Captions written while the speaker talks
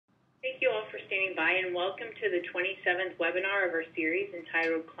Thank you all for standing by, and welcome to the 27th webinar of our series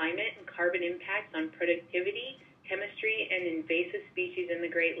entitled Climate and Carbon Impacts on Productivity, Chemistry, and Invasive Species in the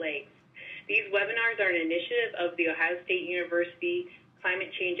Great Lakes. These webinars are an initiative of the Ohio State University Climate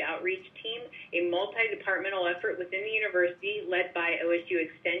Change Outreach Team, a multi-departmental effort within the university led by OSU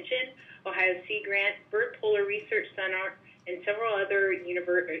Extension, Ohio Sea Grant, Bird Polar Research Center, and several other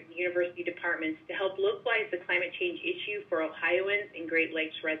university departments to help localize the climate change issue for Ohioans and Great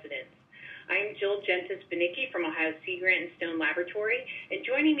Lakes residents. I'm Jill Gentis-Benicki from Ohio Sea Grant and Stone Laboratory, and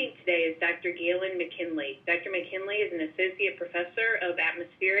joining me today is Dr. Galen McKinley. Dr. McKinley is an associate professor of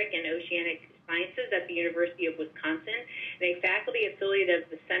atmospheric and oceanic sciences at the University of Wisconsin and a faculty affiliate of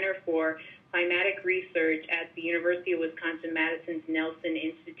the Center for Climatic Research at the University of Wisconsin-Madison's Nelson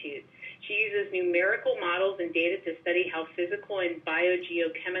Institute. She uses numerical models and data to study how physical and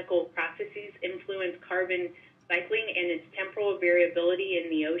biogeochemical processes influence carbon cycling and its temporal variability in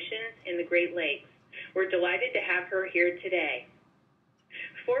the oceans and the Great Lakes. We're delighted to have her here today.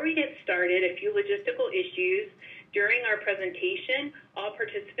 Before we get started, a few logistical issues. During our presentation, all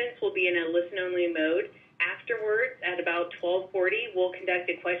participants will be in a listen-only mode. Afterwards, at about 12:40, we'll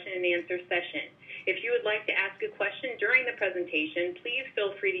conduct a question and answer session. If you would like to ask a question during the presentation, please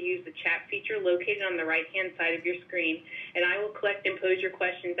feel free to use the chat feature located on the right-hand side of your screen, and I will collect and pose your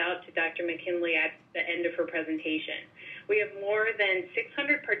questions out to Dr. McKinley at the end of her presentation. We have more than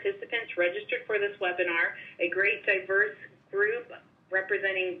 600 participants registered for this webinar, a great diverse group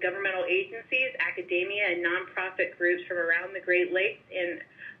representing governmental agencies, academia, and nonprofit groups from around the Great Lakes and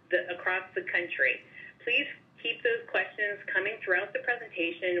across the country. Please keep those questions coming throughout the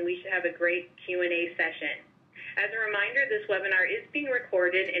presentation, and we should have a great Q&A session. As a reminder, this webinar is being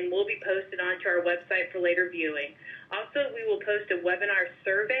recorded and will be posted onto our website for later viewing. Also, we will post a webinar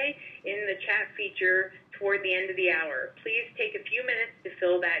survey in the chat feature toward the end of the hour. Please take a few minutes to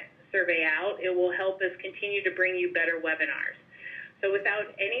fill that survey out. It will help us continue to bring you better webinars. So without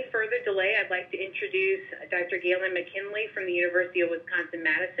any further delay, I'd like to introduce Dr. Galen McKinley from the University of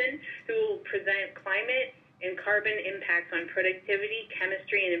Wisconsin-Madison, who will present climate and carbon impacts on productivity,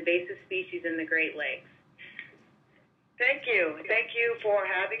 chemistry, and invasive species in the Great Lakes. Thank you. Thank you for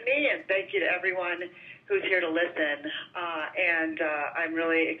having me, and thank you to everyone who's here to listen. I'm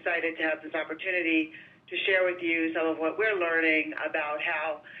really excited to have this opportunity to share with you some of what we're learning about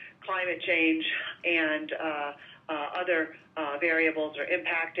how climate change and other variables are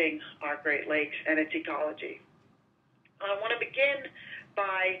impacting our Great Lakes and its ecology. I want to begin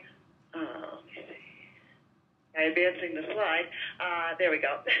by, let me see. Advancing the slide. There we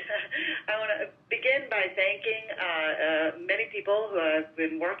go. I want to begin by thanking many people who I've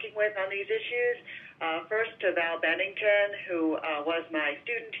been working with on these issues. First to Val Bennington, who was my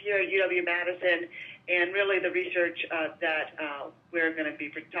student here at UW-Madison, and really the research that we're going to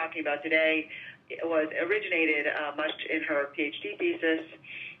be talking about today was originated much in her PhD thesis.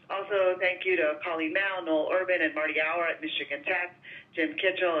 Also, thank you to Colleen Mao, Noel Urban, and Marty Auer at Michigan Tech, Jim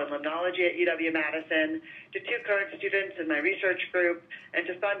Kitchell in Limnology at UW-Madison, to two current students in my research group, and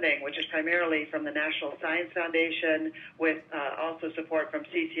to funding, which is primarily from the National Science Foundation, with also support from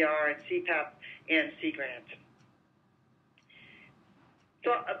CCR and CPEP and Sea Grant.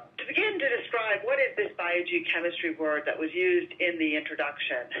 So to begin to describe what is this biogeochemistry word that was used in the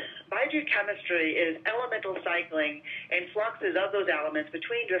introduction. Biogeochemistry is elemental cycling and fluxes of those elements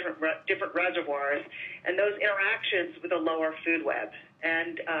between different reservoirs and those interactions with the lower food web.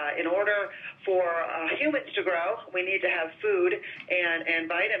 And in order for humans to grow, we need to have food and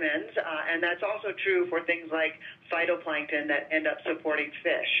vitamins, and that's also true for things like phytoplankton that end up supporting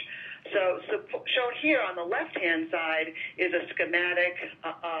fish. So shown here on the left-hand side is a schematic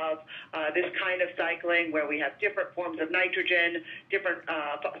of this kind of cycling where we have different forms of nitrogen,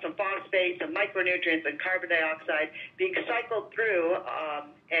 some phosphates, some micronutrients, and carbon dioxide being cycled through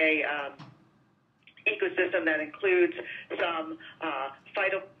a ecosystem that includes some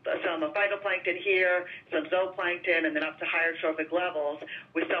phytoplankton here, some zooplankton, and then up to higher trophic levels,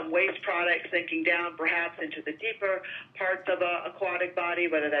 with some waste products sinking down perhaps into the deeper parts of an aquatic body,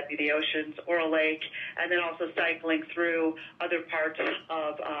 whether that be the oceans or a lake, and then also cycling through other parts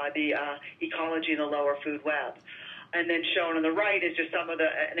of the ecology in the lower food web. And then shown on the right is just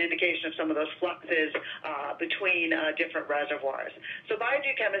an indication of some of those fluxes between different reservoirs. So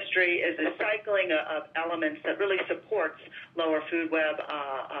biogeochemistry is a cycling of elements that really supports lower food web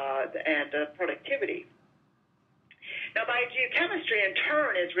and productivity. Now, biogeochemistry, in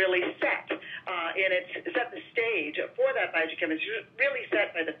turn, is really set the stage for that biogeochemistry, really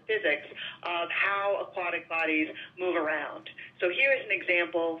set by the physics of how aquatic bodies move around. So here is an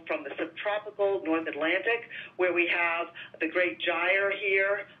example from the subtropical North Atlantic, where we have the Great Gyre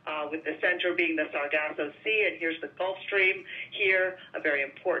here with the center being the Sargasso Sea, and here's the Gulf Stream here, a very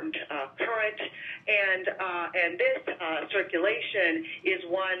important current. And this circulation is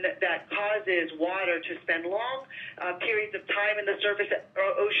one that causes water to spend long periods of time in the surface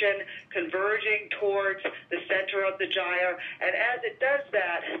ocean, converging towards the center of the gyre. And as it does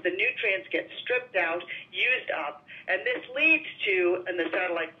that, the nutrients get stripped out, used up, and this leads to, in the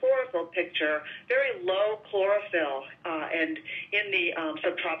satellite chlorophyll picture, very low chlorophyll and in the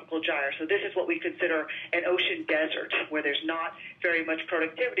subtropical gyre. So this is what we consider an ocean desert, where there's not very much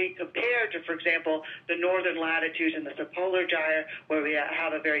productivity compared to, for example, the northern latitudes in the subpolar gyre, where we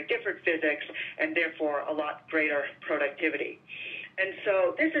have a very different physics and therefore a lot greater productivity. And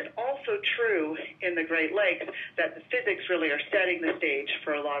so this is also true in the Great Lakes, that the physics really are setting the stage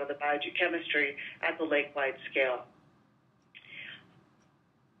for a lot of the biogeochemistry at the lake-wide scale.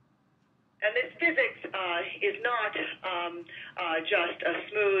 And this physics is not just a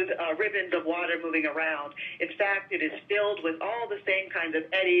smooth ribbons of water moving around. In fact, it is filled with all the same kinds of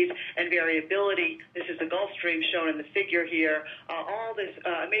eddies and variability. This is the Gulf Stream shown in the figure here. All this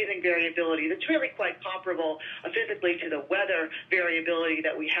amazing variability that's really quite comparable physically to the weather variability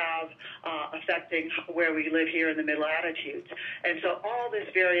that we have affecting where we live here in the mid-latitudes. And so all this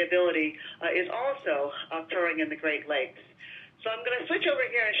variability is also occurring in the Great Lakes. So I'm going to switch over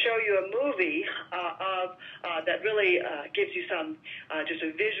here and show you a movie that really gives you some just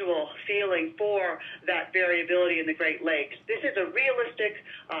a visual feeling for that variability in the Great Lakes. This is a realistic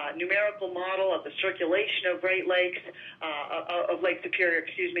numerical model of the circulation of Great Lakes, of Lake Superior,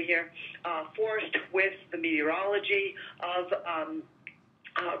 forced with the meteorology of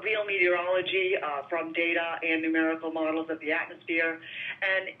real meteorology from data and numerical models of the atmosphere.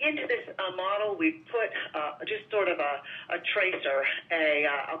 And into this model, we put just sort of a tracer,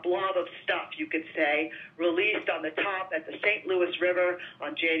 a blob of stuff, you could say, released on the top at the St. Louis River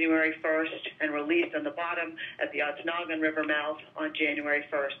on January 1st and released on the bottom at the Okanagan River mouth on January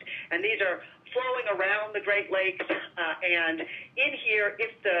 1st. And these are flowing around the Great Lakes. And in here,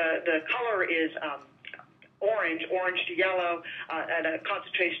 if the color is orange to yellow at a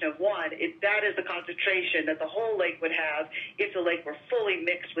concentration of 1, that is the concentration that the whole lake would have if the lake were fully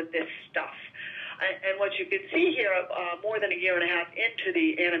mixed with this stuff. And what you can see here, more than a year and a half into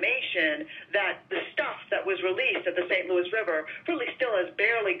the animation, that the stuff that was released at the St. Louis River really still has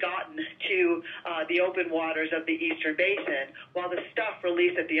barely gotten to the open waters of the eastern basin, while the stuff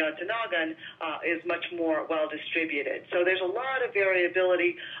released at the Okanagan is much more well distributed. So there's a lot of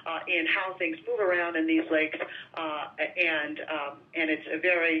variability in how things move around in these lakes, and it's a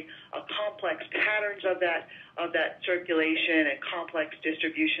very complex patterns of that circulation and complex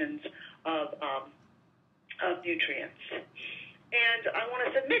distributions of nutrients. And I want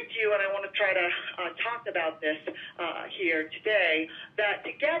to submit to you, and I want to try to talk about this here today, that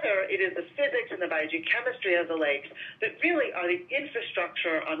together it is the physics and the biogeochemistry of the lakes that really are the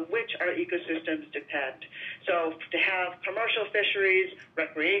infrastructure on which our ecosystems depend. So to have commercial fisheries,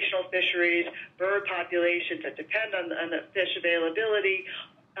 recreational fisheries, bird populations that depend on the fish availability,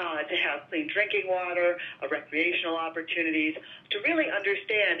 to have clean drinking water, recreational opportunities, to really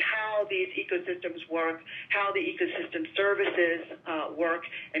understand how these ecosystems work, how the ecosystem services work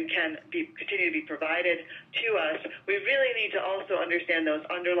and can continue to be provided to us. We really need to also understand those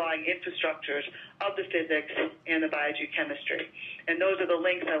underlying infrastructures of the physics and the biogeochemistry. And those are the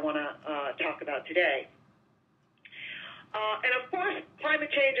links I want to talk about today. And of course,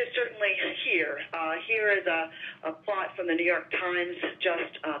 climate change is certainly here. Here is a plot from the New York Times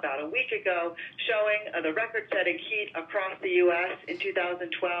just about a week ago showing the record-setting heat across the U.S. in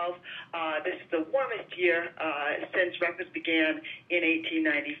 2012. This is the warmest year since records began in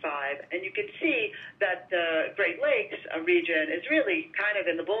 1895. And you can see that the Great Lakes region is really kind of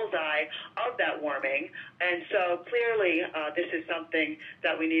in the bullseye of that warming. And so clearly, this is something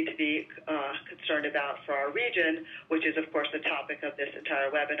that we need to be concerned about for our region, which is, of course, the topic of this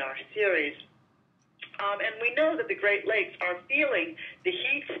entire webinar series. And we know that the Great Lakes are feeling the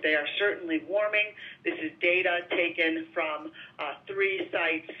heat. They are certainly warming. This is data taken from 3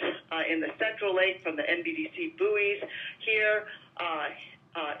 sites in the Central Lake from the NBDC buoys here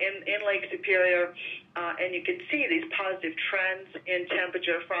in Lake Superior. And you can see these positive trends in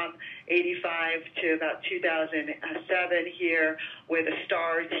temperature from 85 to about 2007 here, where the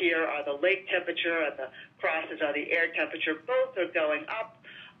stars here are the lake temperature and the crosses are the air temperature. Both are going up,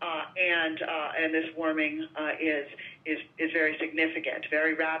 and this warming is very significant,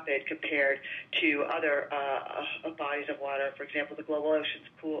 very rapid compared to other bodies of water. For example, the global oceans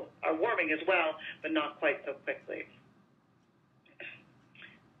are warming as well, but not quite so quickly.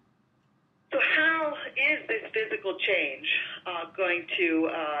 So how is this physical change going to,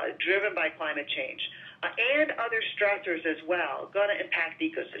 driven by climate change and other stressors as well, going to impact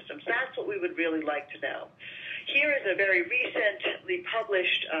ecosystems? That's what we would really like to know. Here is a very recently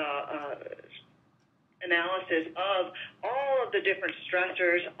published analysis of all of the different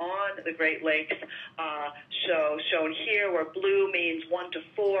stressors on the Great Lakes. So shown here where blue means 1 to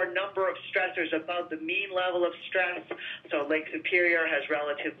 4 number of stressors above the mean level of stress. So Lake Superior has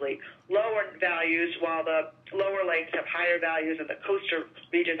relatively lower values, while the lower lakes have higher values and the coastal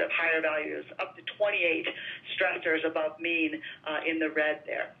regions have higher values, up to 28 stressors above mean in the red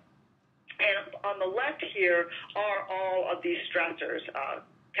there. And on the left here are all of these stressors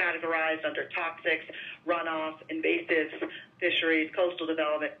categorized under toxics, runoff, invasives, fisheries, coastal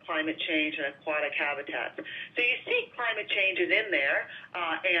development, climate change, and aquatic habitats. So you see climate change is in there,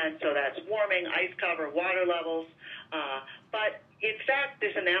 and so that's warming, ice cover, water levels, but in fact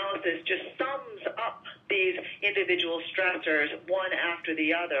this analysis just sums up these individual stressors one after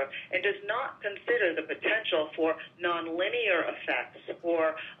the other and does not consider the potential for nonlinear effects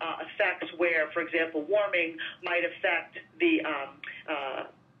or effects where, for example, warming might affect the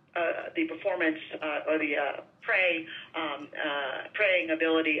performance or the preying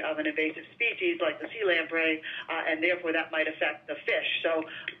ability of an invasive species like the sea lamprey, and therefore that might affect the fish. So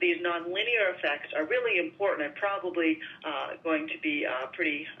these nonlinear effects are really important and probably going to be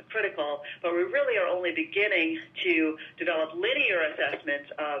pretty critical, but we really are only beginning to develop linear assessments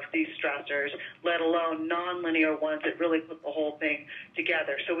of these stressors, let alone nonlinear ones that really put the whole thing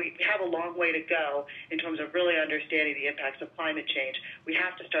together. So we have a long way to go in terms of really understanding the impacts of climate change. We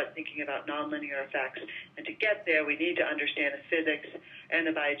have to start thinking about nonlinear effects, and to get there, we need to understand the physics and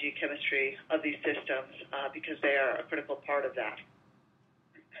the biogeochemistry of these systems because they are a critical part of that.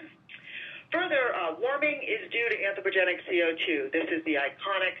 Further, warming is due to anthropogenic CO2. This is the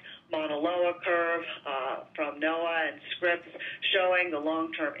iconic Mauna Loa curve from NOAA and Scripps showing the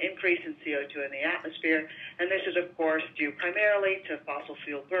long-term increase in CO2 in the atmosphere, and this is, of course, due primarily to fossil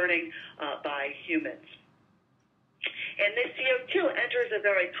fuel burning by humans. And this CO2 enters a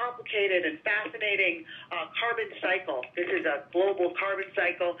very complicated and fascinating carbon cycle. This is a global carbon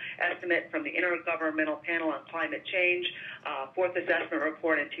cycle estimate from the Intergovernmental Panel on Climate Change, fourth assessment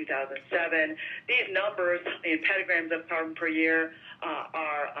report in 2007. These numbers in petagrams of carbon per year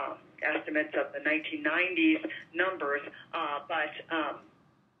are estimates of the 1990s numbers, but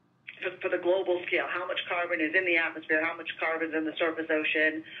for the global scale, how much carbon is in the atmosphere, how much carbon is in the surface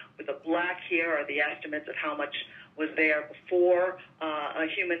ocean. With the black here are the estimates of how much was there before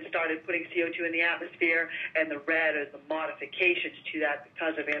humans started putting CO2 in the atmosphere, and the red is the modifications to that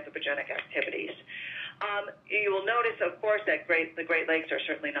because of anthropogenic activities. You will notice, of course, that the Great Lakes are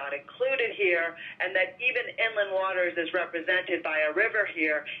certainly not included here, and that even inland waters, as represented by a river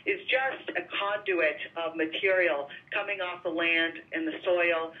here, is just a conduit of material coming off the land and the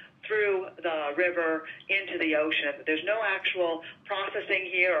soil through the river into the ocean. There's no actual processing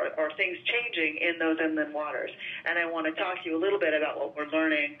here or things changing in those inland waters. And I want to talk to you a little bit about what we're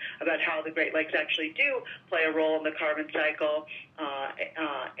learning about how the Great Lakes actually do play a role in the carbon cycle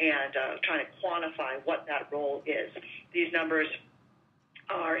and trying to quantify what that role is. These numbers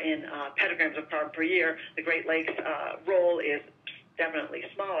are in petagrams of carbon per year. The Great Lakes role is definitely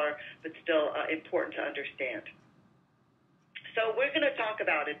smaller, but still important to understand. So we're going to talk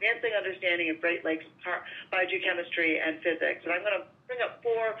about advancing understanding of Great Lakes biogeochemistry and physics, and I'm going to bring up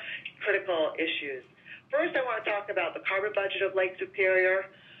 4 critical issues. First, I want to talk about the carbon budget of Lake Superior,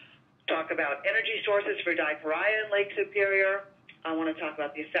 talk about energy sources for dichoria in Lake Superior. I want to talk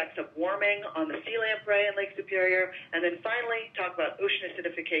about the effects of warming on the sea lamprey in Lake Superior, and then finally talk about ocean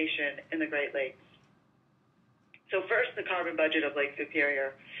acidification in the Great Lakes. So first, the carbon budget of Lake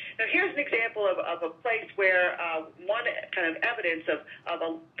Superior. Now, here's an example of a place where one kind of evidence of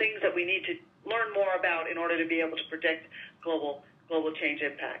things that we need to learn more about in order to be able to predict global change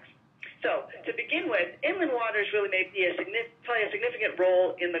impacts. So, to begin with, inland waters really may play a significant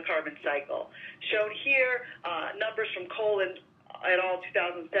role in the carbon cycle. Shown here, numbers from Cole et al.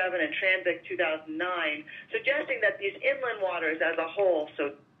 2007 and Tranvik 2009, suggesting that these inland waters as a whole,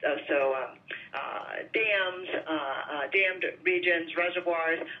 dams, dammed regions,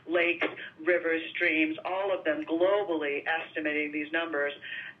 reservoirs, lakes, rivers, streams, all of them globally estimating these numbers,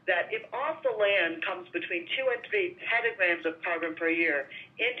 that if off the land comes between 2 and 3 petagrams of carbon per year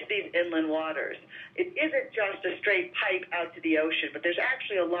into these inland waters, it isn't just a straight pipe out to the ocean, but there's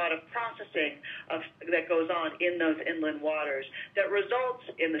actually a lot of processing that goes on in those inland waters that results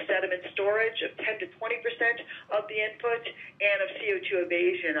in the sediment storage of 10 to 20% of the input and of CO2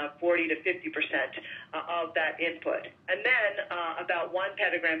 evasion of 40 to 50% of that input. And then about 1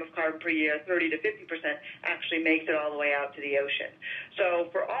 petagram of carbon per year, 30 to 50%, actually makes it all the way out to the ocean. So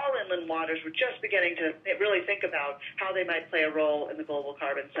for all inland waters, we're just beginning to really think about how they might play a role in the global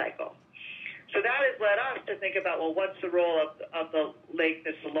carbon cycle. So that has led us to think about, well, what's the role of the lake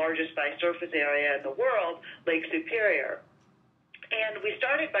that's the largest by surface area in the world, Lake Superior? And we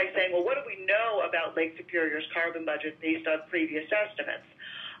started by saying, well, what do we know about Lake Superior's carbon budget based on previous estimates?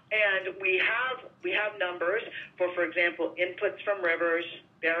 And we have numbers for example, inputs from rivers,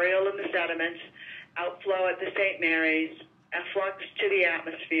 burial in the sediments, outflow at the St. Mary's, efflux to the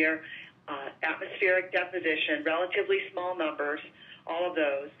atmosphere, atmospheric deposition, relatively small numbers, all of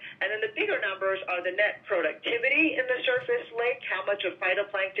those. And then the bigger numbers are the net productivity in the surface lake, how much of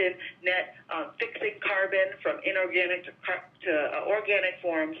phytoplankton net fixing carbon from inorganic to organic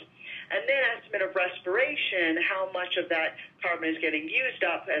forms, and then estimate of respiration, how much of that carbon is getting used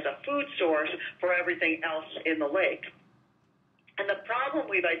up as a food source for everything else in the lake. And the problem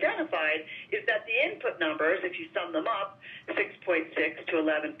we've identified is that the input numbers, if you sum them up, 6.6 to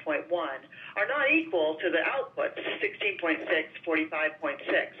 11.1, are not equal to the outputs, 16.6, 45.6.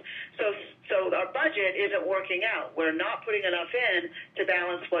 So our budget isn't working out. We're not putting enough in to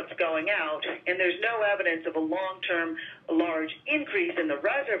balance what's going out, and there's no evidence of a long-term large increase in the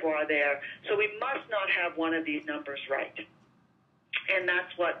reservoir there, so we must not have one of these numbers right. And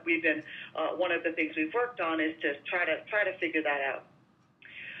that's what we've been, one of the things we've worked on is to try to figure that out.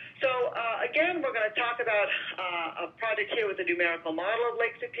 So again, we're going to talk about a project here with the numerical model of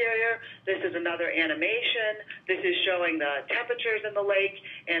Lake Superior. This is another animation. This is showing the temperatures in the lake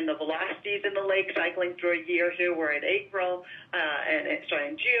and the velocities in the lake cycling through a year. Here we're in April,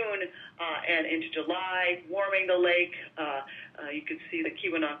 in June, and into July, warming the lake. You can see the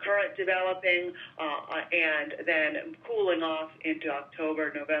Keweenaw Current developing, and then cooling off into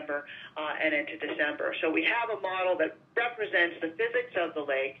October, November, and into December. So we have a model that represents the physics of the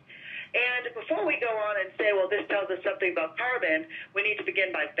lake. And before we go on and say, well, this tells us something about carbon, we need to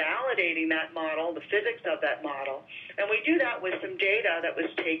begin by validating that model, the physics of that model. And we do that with some data that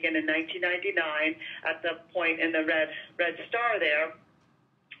was taken in 1999 at the point in the red star there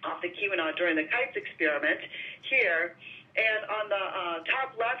off the Keweenaw during the KITES experiment here. And on the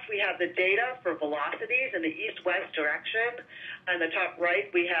top left, we have the data for velocities in the east-west direction. On the top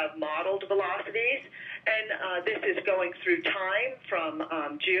right, we have modeled velocities. And this is going through time from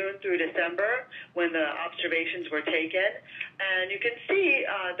June through December when the observations were taken. And you can see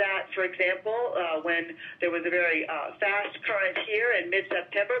that, for example, when there was a very fast current here in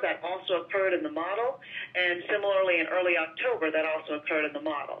mid-September, that also occurred in the model. And similarly, in early October, that also occurred in the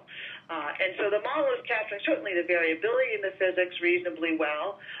model. And so the model is capturing certainly the variability in the physics reasonably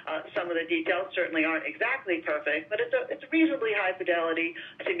well. Some of the details certainly aren't exactly perfect, but it's a reasonably high fidelity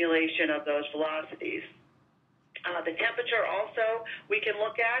simulation of those velocities. The temperature also we can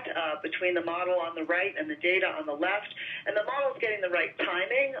look at between the model on the right and the data on the left. And the model is getting the right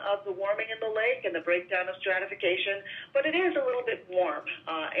timing of the warming in the lake and the breakdown of stratification, but it is a little bit warm,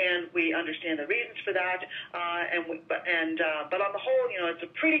 and we understand the reasons for that. But on the whole, it's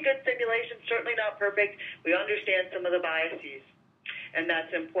a pretty good simulation, certainly not perfect. We understand some of the biases, and that's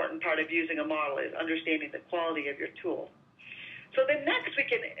an important part of using a model is understanding the quality of your tool. So then next we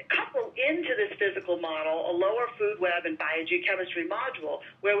can couple into this physical model a lower food web and biogeochemistry module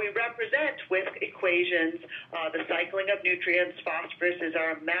where we represent with equations the cycling of nutrients. Phosphorus is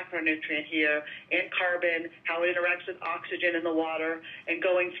our macronutrient here, and carbon, how it interacts with oxygen in the water, and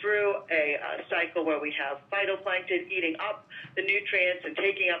going through a cycle where we have phytoplankton eating up the nutrients and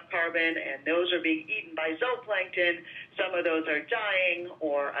taking up carbon, and those are being eaten by zooplankton. Some of those are dying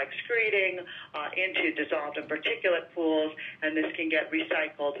or excreting into dissolved and particulate pools, and this can get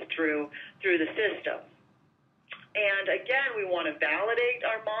recycled through the system. And again, we want to validate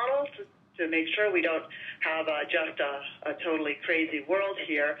our models to make sure we don't have just a totally crazy world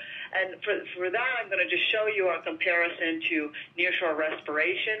here. And for that, I'm going to just show you our comparison to nearshore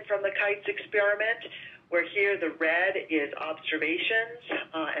respiration from the KITES experiment, where here the red is observations,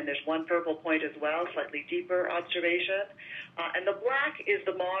 and there's one purple point as well, slightly deeper observation. And the black is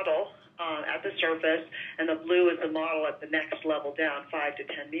the model at the surface, and the blue is the model at the next level down, 5 to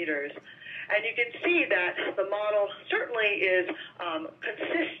 10 meters. And you can see that the model certainly is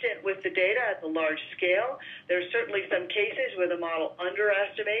consistent with the data at the large scale. There's certainly some cases where the model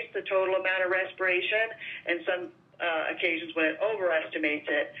underestimates the total amount of respiration, and some occasions when it overestimates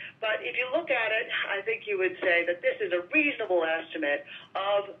it. But if you look at it, I think you would say that this is a reasonable estimate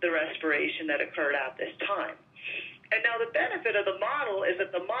of the respiration that occurred at this time. And now the benefit of the model is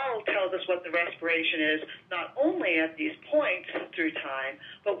that the model tells us what the respiration is not only at these points through time,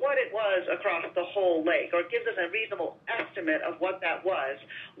 but what it was across the whole lake, or it gives us a reasonable estimate of what that was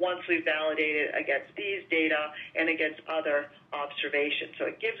once we've validated against these data and against other observations.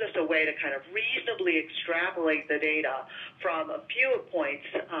 So it gives us a way to kind of reasonably extrapolate the data from a few points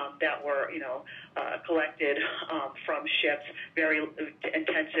that were, collected from ships, very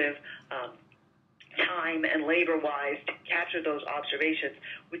intensive time and labor-wise to capture those observations.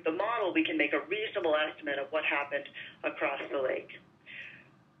 With the model, we can make a reasonable estimate of what happened across the lake.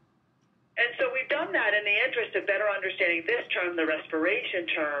 And so we've done that in the interest of better understanding this term, the respiration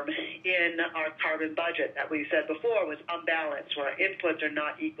term, in our carbon budget that we said before was unbalanced, where our inputs are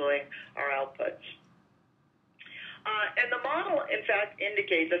not equaling our outputs. And the model, in fact,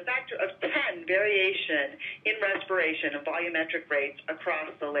 indicates a factor of 10 variation in respiration and volumetric rates across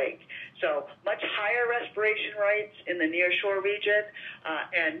the lake. So much higher respiration rates in the nearshore region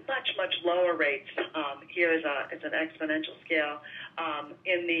and much, much lower rates. Here is it's an exponential scale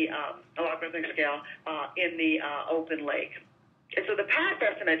in the logarithmic scale in the open lake. And so the past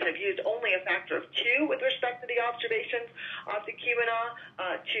estimates have used only a factor of 2 with respect to the observations of the Keweenaw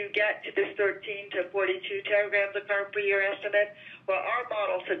to get to this 13 to 42 teragrams of carbon per year estimate, while our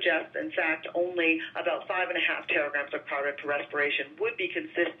model suggests, in fact, only about 5.5 teragrams of carbon per respiration would be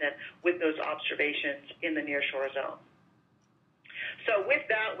consistent with those observations in the nearshore zone. So with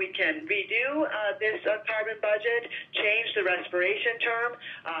that, we can redo this carbon budget, change the respiration term,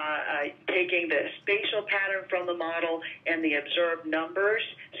 taking the spatial pattern from the model and the observed numbers,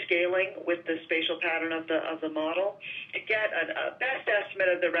 scaling with the spatial pattern of the model, to get a best estimate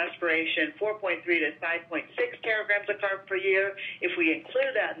of the respiration, 4.3 to 5.6 teragrams of carbon per year. If we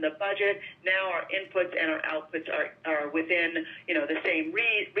include that in the budget, now our inputs and our outputs are within the same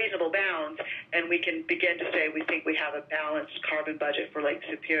reasonable bounds, and we can begin to say we think we have a balanced carbon budget for Lake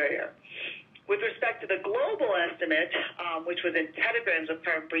Superior. With respect to the global estimate, which was in petagrams of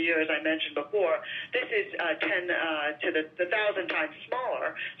carbon per year, as I mentioned before, this is 10 to the 1,000 times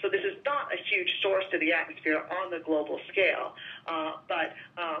smaller. So this is not a huge source to the atmosphere on the global scale, but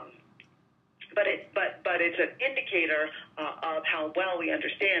it's an indicator of how well we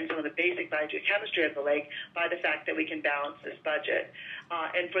understand some of the basic biogeochemistry of the lake by the fact that we can balance this budget.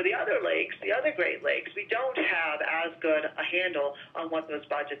 And for the other lakes, the other Great Lakes, we don't have as good a handle on what those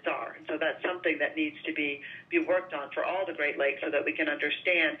budgets are. And so that's something that needs to be worked on for all the Great Lakes so that we can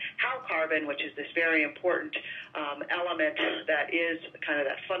understand how carbon, which is this very important element that is kind of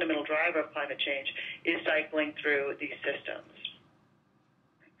that fundamental driver of climate change, is cycling through these systems.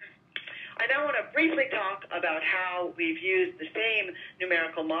 I now want to briefly talk about how we've used the same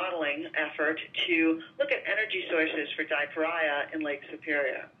numerical modeling effort to look at energy sources for diporrhea in Lake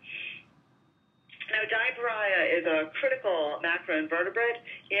Superior. Now, diporrhea is a critical macroinvertebrate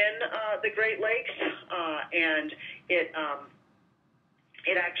in the Great Lakes, and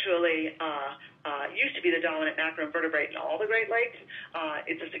it actually used to be the dominant macroinvertebrate in all the Great Lakes.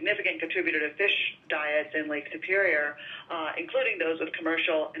 It's a significant contributor to fish diets in Lake Superior, including those with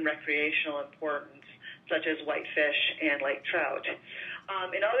commercial and recreational importance, such as whitefish and lake trout.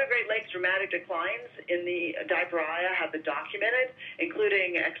 In other Great Lakes, dramatic declines in the diporrhea have been documented,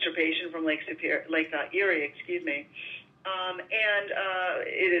 including extirpation from Lake Erie,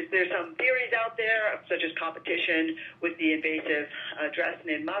 there's some theories out there, such as competition with the invasive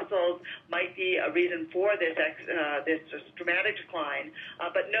draconiid mussels might be a reason for this dramatic decline,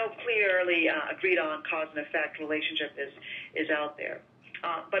 but no clearly agreed-on cause and effect relationship is out there.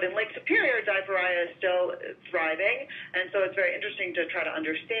 But in Lake Superior, diporrhea is still thriving, and so it's very interesting to try to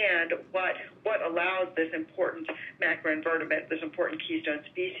understand what allows this important macroinvertebrate, this important keystone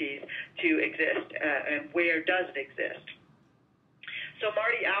species, to exist, and where does it exist. So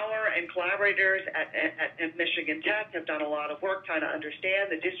Marty Auer and collaborators at Michigan Tech have done a lot of work trying to understand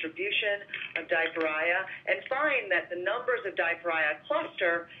the distribution of diporrhea and find that the numbers of diporrhea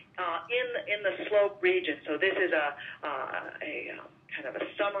cluster in the slope region. So this is a kind of a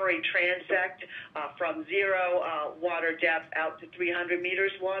summary transect from 0 water depth out to 300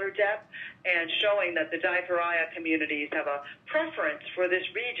 meters water depth, and showing that the diporrhea communities have a preference for this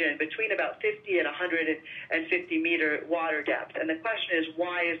region between about 50 and 150 meter water depth. And the question is,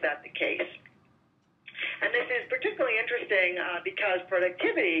 why is that the case? And this is particularly interesting because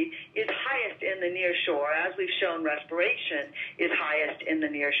productivity is highest in the near shore. As we've shown, respiration is highest in the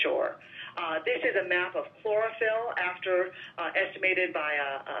near shore. This is a map of chlorophyll estimated by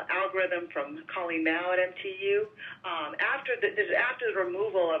an algorithm from Colleen Mao at MTU. This is after the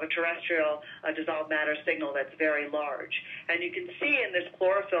removal of a terrestrial dissolved matter signal that's very large. And you can see in this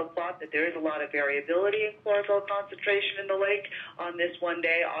chlorophyll plot that there is a lot of variability in chlorophyll concentration in the lake on this one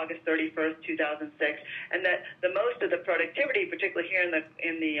day, August 31st, 2006, and that the most of the productivity, particularly here on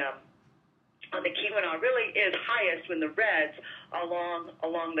the Keweenaw, really is highest when the reds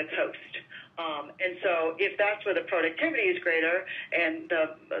along the coast. And so if that's where the productivity is greater and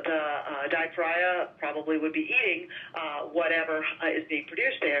the diaphoria probably would be eating whatever is being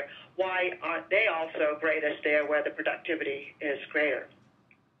produced there, why aren't they also greatest there where the productivity is greater?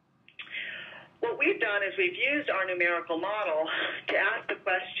 What we've done is we've used our numerical model to ask the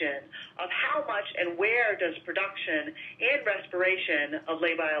question of how much and where does production and respiration of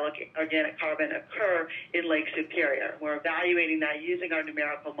labile organic carbon occur in Lake Superior. We're evaluating that using our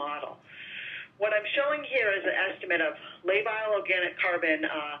numerical model. What I'm showing here is an estimate of labile organic carbon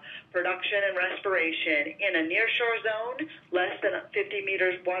production and respiration in a nearshore zone, less than 50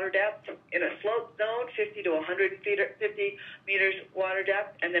 meters water depth, in a slope zone, 50 to 150 meters water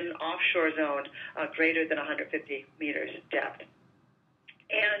depth, and then an offshore zone greater than 150 meters depth.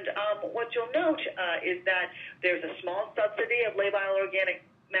 And what you'll note is that there's a small subsidy of labile organic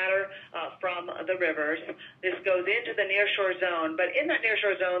matter from the rivers. This goes into the nearshore zone, but in that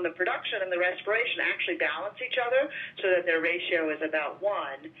nearshore zone, the production and the respiration actually balance each other so that their ratio is about 1.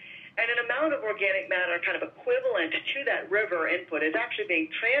 And an amount of organic matter kind of equivalent to that river input is actually being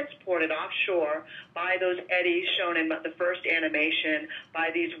transported offshore by those eddies shown in the first animation,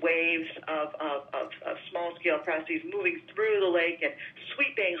 by these waves of small-scale processes moving through the lake and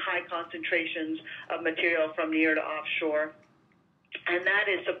sweeping high concentrations of material from near to offshore. And that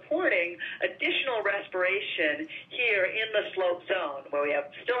is supporting additional respiration here in the slope zone, where we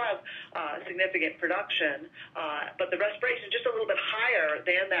still have significant production, but the respiration is just a little bit higher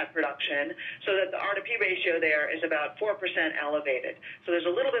than that production, so that the R to P ratio there is about 4% elevated. So there's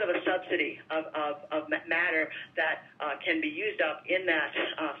a little bit of a subsidy of matter that can be used up in that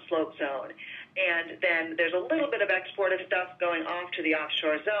slope zone. And then there's a little bit of export of stuff going off to the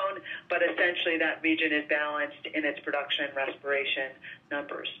offshore zone, but essentially that region is balanced in its production and respiration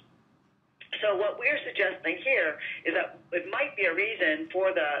numbers. So what we're suggesting here is that it might be a reason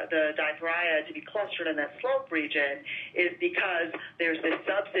for the diaphoria to be clustered in that slope region is because there's this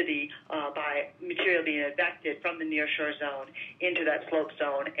subsidy by material being ejected from the nearshore zone into that slope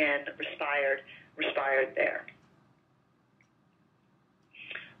zone and respired there.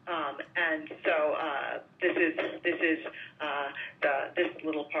 And so this is this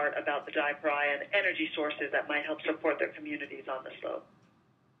little part about the diaphoria and energy sources that might help support their communities on the slope.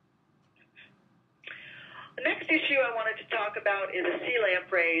 The next issue I wanted to talk about is the sea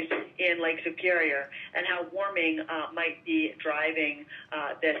lampreys in Lake Superior and how warming might be driving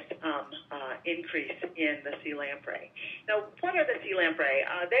this increase in the sea lamprey. Now, what are the sea lamprey?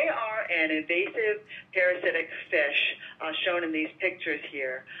 They are an invasive parasitic fish shown in these pictures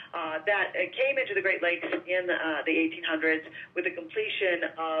here that came into the Great Lakes in the 1800s with the completion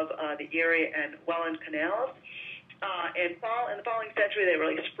of the Erie and Welland canals. In the following century, they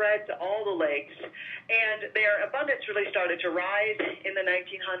really spread to all the lakes, and their abundance really started to rise in the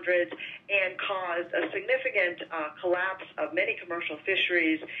 1900s and caused a significant collapse of many commercial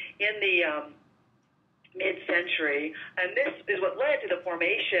fisheries in the mid-century, and this is what led to the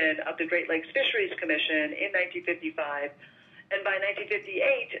formation of the Great Lakes Fisheries Commission in 1955. And by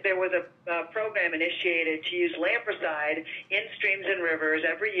 1958, there was a program initiated to use lampricide in streams and rivers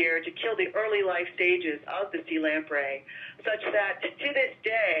every year to kill the early life stages of the sea lamprey, such that to this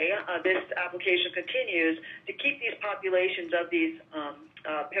day, this application continues to keep these populations of these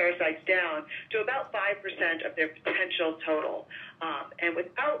parasites down to about 5% of their potential total. And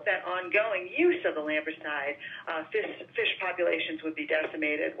without that ongoing use of the lampricide, fish populations would be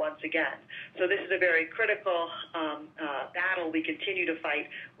decimated once again. So this is a very critical battle we continue to fight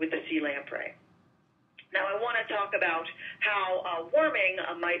with the sea lamprey. Now I want to talk about how warming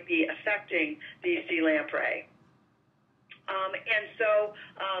might be affecting these sea lamprey. And so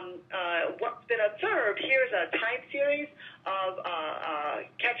what's been observed, here's a time series of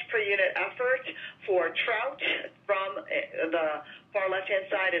catch per unit effort for trout from the far left-hand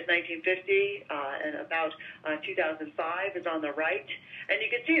side is 1950 and about 2005 is on the right. And you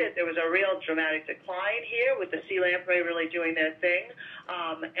can see that there was a real dramatic decline here with the sea lamprey really doing their thing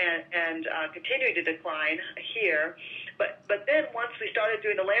and continuing to decline here. But then once we started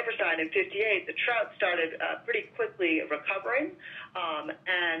doing the lamprey in '58, the trout started pretty quickly recovering,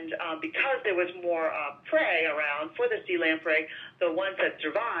 and because there was more prey around for the sea lamprey, the ones that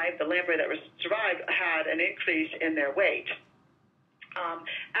survived, the lamprey that survived, had an increase in their weight.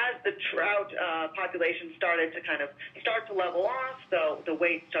 As the trout population started to start to level off, the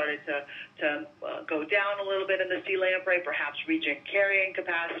weight started to go down a little bit in the sea lamprey, perhaps reaching carrying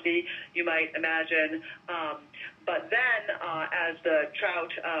capacity, you might imagine. But then, as the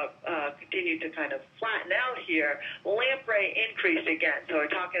trout continued to kind of flatten out here, lamprey increased again. So we're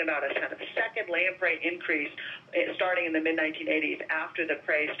talking about a kind of second lamprey increase starting in the mid-1980s after the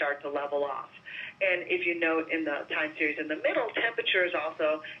prey start to level off. And if you note in the time series in the middle, temperatures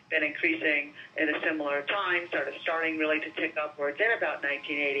also been increasing at a similar time, starting really to tick upwards in about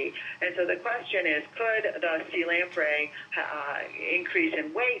 1980. And so the question is, could the sea lamprey increase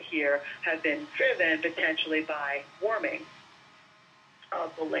in weight here have been driven potentially by warming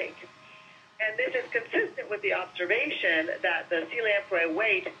of the lake? And this is consistent with the observation that the sea lamprey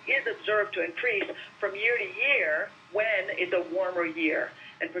weight is observed to increase from year to year when it's a warmer year,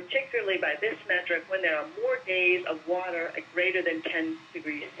 and particularly by this metric when there are more days of water at greater than 10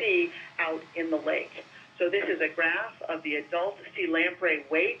 degrees C out in the lake. So this is a graph of the adult sea lamprey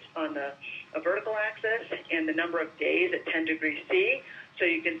weight on the vertical axis and the number of days at 10 degrees C. So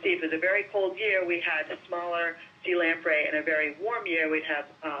you can see if it was a very cold year, we had a smaller sea lamprey, and a very warm year, we'd have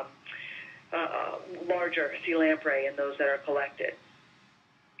larger sea lamprey in those that are collected.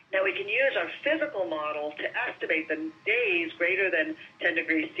 Now we can use our physical model to estimate the days greater than 10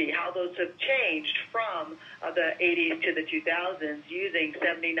 degrees C, how those have changed from the 80s to the 2000s using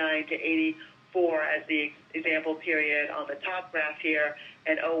 79 to 84 as the example period on the top graph here,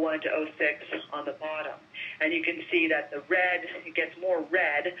 and 01 to 06 on the bottom. And you can see that the red, it gets more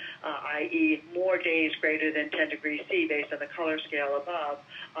red, i.e. more days greater than 10 degrees C based on the color scale above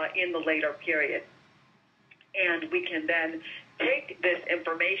in the later period. And we can then take this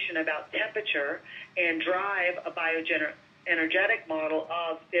information about temperature and drive a bioenergetic model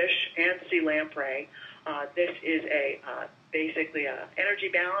of fish and sea lamprey. This is basically an energy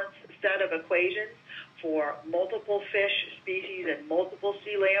balance set of equations for multiple fish species and multiple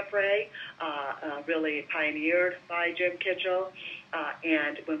sea lamprey, really pioneered by Jim Kitchell.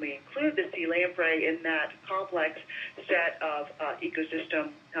 And when we include the sea lamprey in that complex set of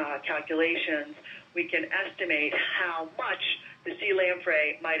ecosystem calculations, we can estimate how much the sea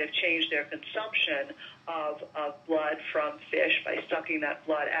lamprey might have changed their consumption of blood from fish by sucking that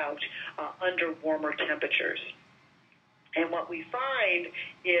blood out under warmer temperatures. And what we find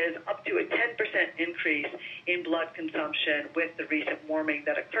is up to a 10% increase in blood consumption with the recent warming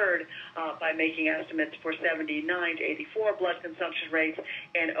that occurred by making estimates for 79 to 84 blood consumption rates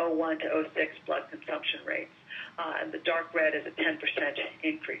and 01 to 06 blood consumption rates. And the dark red is a 10%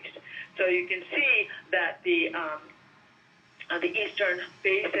 increase. So you can see that the eastern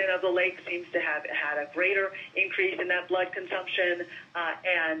basin of the lake seems to have had a greater increase in that blood consumption,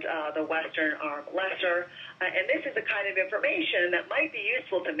 and the western arm lesser. And this is the kind of information that might be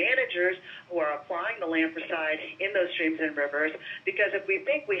useful to managers who are applying the lampricide in those streams and rivers, because if we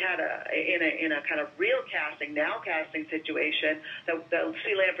think we had in a kind of real casting, now casting situation, that the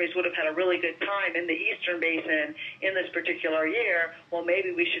sea lampreys would have had a really good time in the eastern basin in this particular year, well,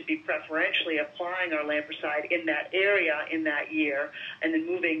 maybe we should be preferentially applying our lampricide in that area in that year, and then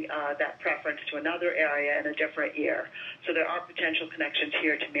moving that preference to another area in a different year. So there are potential connections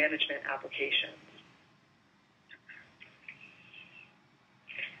here to management applications.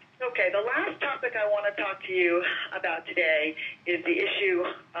 Okay, the last topic I want to talk to you about today is the issue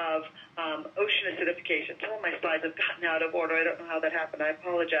of ocean acidification. Some of my slides have gotten out of order. I don't know how that happened. I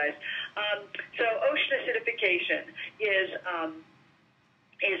apologize. So ocean acidification is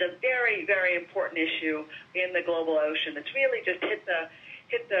a very, very important issue in the global ocean. It's really just hit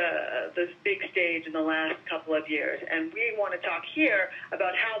the big stage in the last couple of years. And we want to talk here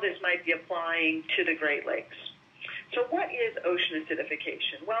about how this might be applying to the Great Lakes. So what is ocean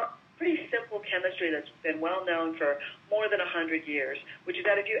acidification? Well, pretty simple chemistry that's been well known for more than 100 years, which is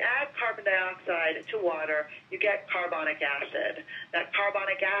that if you add carbon dioxide to water, you get carbonic acid. That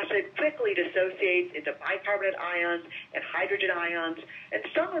carbonic acid quickly dissociates into bicarbonate ions and hydrogen ions, and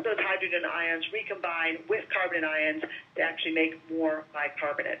some of those hydrogen ions recombine with carbonate ions to actually make more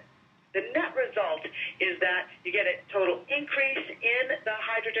bicarbonate. The net result is that you get a total increase in the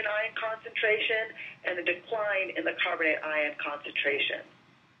hydrogen ion concentration and a decline in the carbonate ion concentration.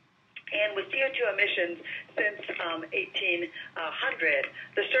 And with CO2 emissions since 1800,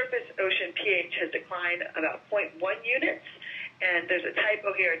 the surface ocean pH has declined about 0.1 units, And there's a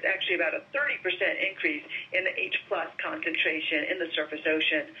typo here. It's actually about a 30% increase in the H+ concentration in the surface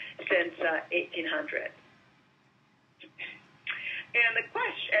ocean since 1800. And the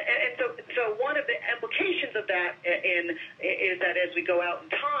question, and so one of the implications of that is that as we go out in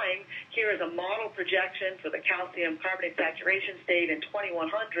time, here is a model projection for the calcium carbonate saturation state in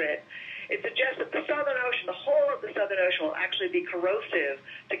 2100. It suggests that the Southern Ocean, the whole of the Southern Ocean, will actually be corrosive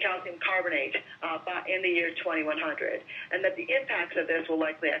to calcium carbonate in the year 2100, and that the impacts of this will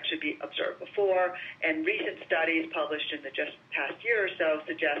likely actually be observed before. And recent studies published in the just past year or so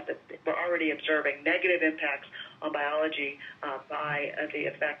suggest that we're already observing negative impacts on biology by the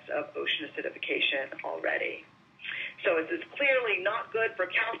effects of ocean acidification already. So it is clearly not good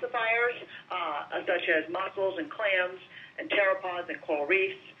for calcifiers such as mussels and clams and pteropods and coral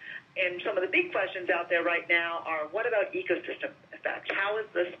reefs. And some of the big questions out there right now are, what about ecosystem effects? How is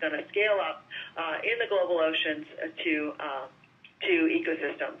this going to scale up in the global oceans to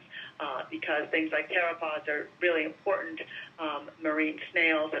ecosystems? Because things like pteropods are really important marine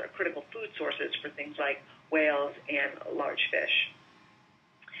snails that are critical food sources for things like whales and large fish.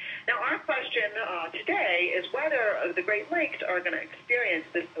 Now, our question today is whether the Great Lakes are going to experience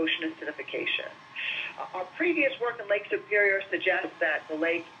this ocean acidification. Our previous work in Lake Superior suggests that the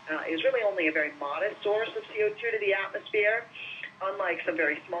lake is really only a very modest source of CO2 to the atmosphere, unlike some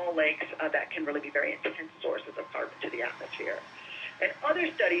very small lakes that can really be very intense sources of carbon to the atmosphere. And other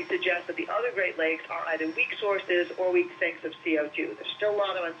studies suggest that the other Great Lakes are either weak sources or weak sinks of CO2. There's still a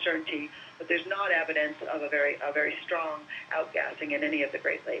lot of uncertainty, but there's not evidence of a very strong outgassing in any of the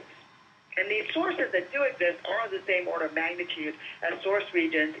Great Lakes. And these sources that do exist are of the same order of magnitude as source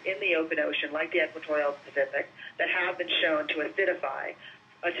regions in the open ocean, like the equatorial Pacific, that have been shown to acidify,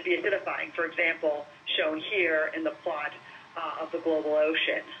 to be acidifying. For example, shown here in the plot of the global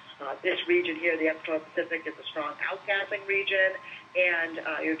ocean. This region here, the equatorial Pacific, is a strong outgassing region, and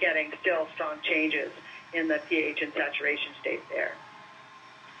you're getting still strong changes in the pH and saturation state there.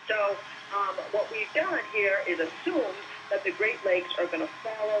 So what we've done here is assume that the Great Lakes are going to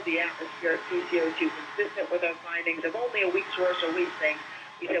follow the atmospheric CO2 consistent with our findings of only a weak source or weak sink.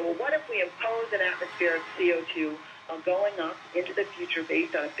 We say, well, what if we impose an atmospheric CO2 going up into the future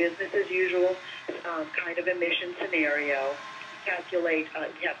based on a business-as-usual kind of emission scenario? Calculate,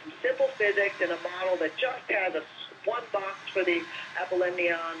 you have some simple physics in a model that just has one box for the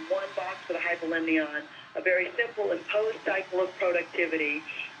apolemnion, one box for the hypolemnion, a very simple imposed cycle of productivity,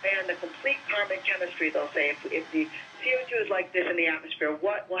 and the complete carbon chemistry. They'll say, if the CO2 is like this in the atmosphere,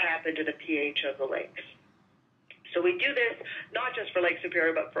 what will happen to the pH of the lakes? So we do this not just for Lake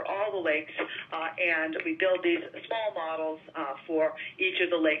Superior, but for all the lakes, and we build these small models for each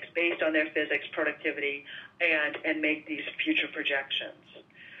of the lakes based on their physics, productivity, and make these future projections.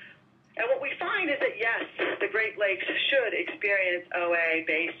 And what we find is that, yes, the Great Lakes should experience OA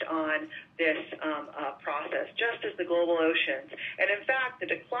based on this process, just as the global oceans. And in fact, the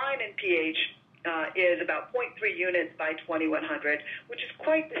decline in pH is about 0.3 units by 2100, which is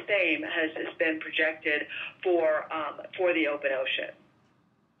quite the same as has been projected for the open ocean.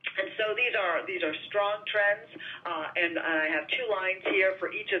 And so these are strong trends, and I have two lines here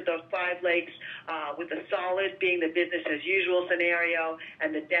for each of those 5 lakes, with the solid being the business-as-usual scenario,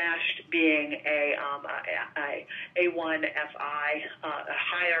 and the dashed being a A1FI, a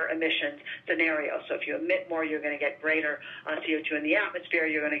higher emissions scenario. So if you emit more, you're going to get greater CO2 in the atmosphere.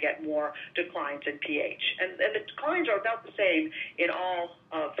 You're going to get more declines in pH. And the declines are about the same in all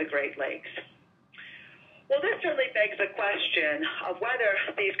of the Great Lakes. Well, this certainly begs the question of whether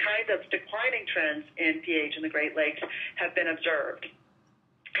these kinds of declining trends in pH in the Great Lakes have been observed.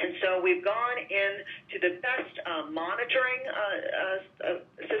 And so we've gone into the best monitoring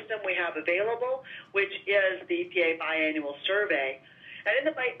system we have available, which is the EPA biannual survey. And in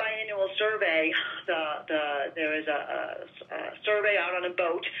the biannual survey, there is a survey out on a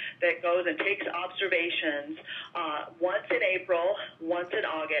boat that goes and takes observations once in April, once in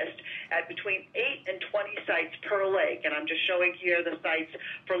August, at between 8 and 20 sites per lake. And I'm just showing here the sites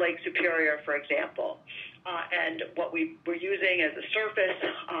for Lake Superior, for example. And what we're using is the surface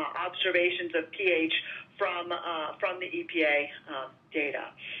observations of pH from the EPA data.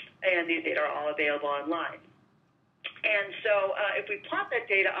 And these data are all available online. And so if we plot that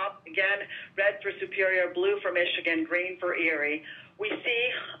data up, again, red for Superior, blue for Michigan, green for Erie, we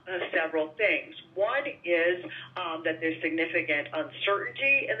see several things. One is that there's significant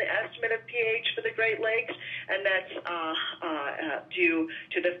uncertainty in the estimate of pH for the Great Lakes, and that's due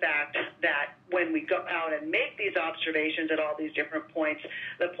to the fact that when we go out and make these observations at all these different points,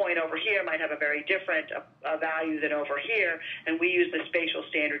 the point over here might have a very different value than over here, and we use the spatial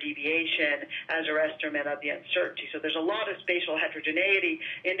standard deviation as our estimate of the uncertainty. So there's a lot of spatial heterogeneity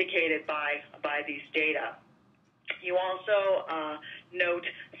indicated by these data. You also note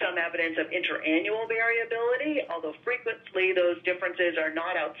some evidence of interannual variability, although frequently those differences are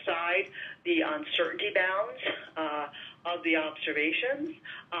not outside the uncertainty bounds of the observations.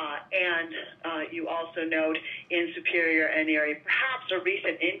 And you also note in superior N area perhaps a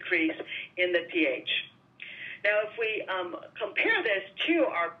recent increase in the pH. Now, if we compare this to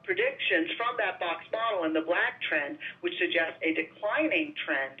our predictions from that box model in the black trend, which suggests a declining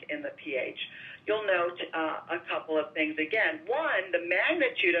trend in the pH, you'll note a couple of things again. One, the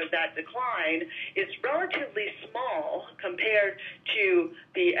magnitude of that decline is relatively small compared to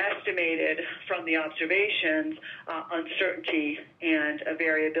the estimated from the observations uncertainty and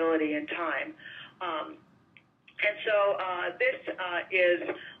variability in time. And so this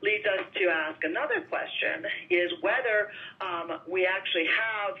leads us to ask another question, is whether we actually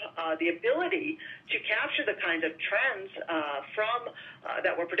have the ability to capture the kinds of trends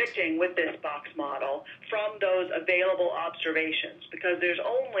that we're predicting with this box model from those available observations, because there's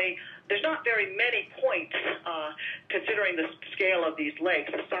not very many points, considering the scale of these lakes,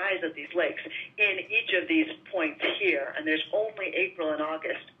 the size of these lakes, in each of these points here, and there's only April and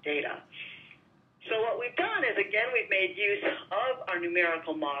August data. So what we've done is, again, we've made use of our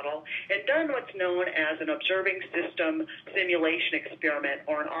numerical model and done what's known as an observing system simulation experiment,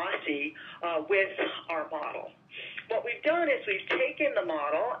 or an OSSE, with our model. What we've done is we've taken the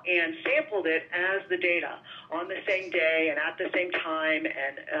model and sampled it as the data on the same day and at the same time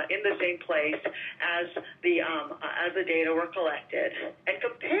and in the same place as the data were collected, and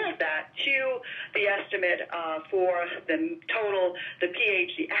compared that to the estimate for the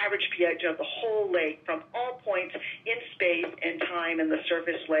pH, the average pH of the whole lake from all points in space and time in the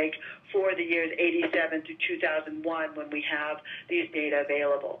surface lake for the years 87 to 2001 when we have these data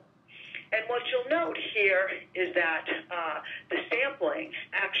available. And what you'll note here is that the sampling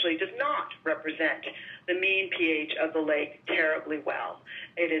actually does not represent the mean pH of the lake terribly well.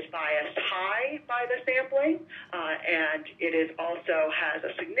 It is biased high by the sampling, and it is also has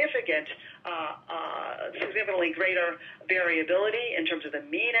a significantly greater variability in terms of the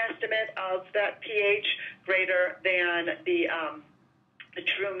mean estimate of that pH, greater than the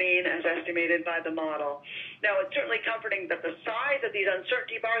true mean as estimated by the model. Now, it's certainly comforting that the size of these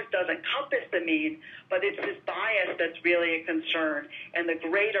uncertainty bars does encompass the mean, but it's this bias that's really a concern, and the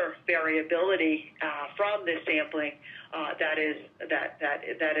greater variability from this sampling that is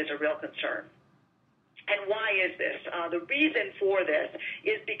a real concern. And why is this? The reason for this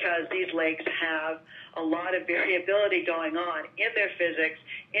is because these lakes have a lot of variability going on in their physics,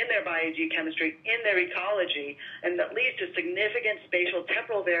 in their biogeochemistry, in their ecology, and that leads to significant spatial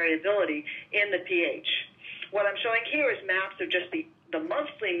temporal variability in the pH. What I'm showing here is maps of just the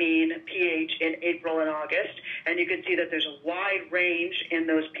monthly mean pH in April and August, and you can see that there's a wide range in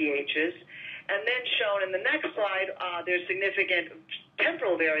those pHs. And then shown in the next slide, there's significant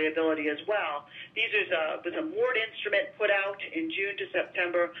temporal variability as well. These was a moored instrument put out in June to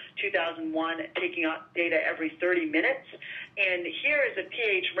September 2001, taking out data every 30 minutes. And here is a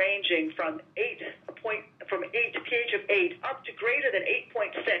pH ranging from pH of 8 up to greater than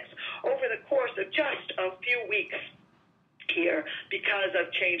 8.6 over the course of just a few weeks here, because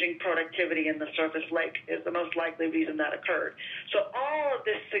of changing productivity in the surface lake is the most likely reason that occurred. So all of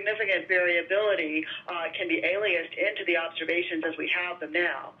this significant variability can be aliased into the observations as we have them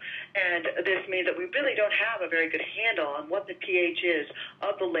now. And this means that we really don't have a very good handle on what the pH is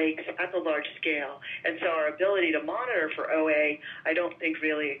of the lakes at the large scale. And so our ability to monitor for OA, I don't think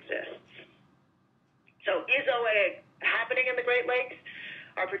really exists. So is OA happening in the Great Lakes?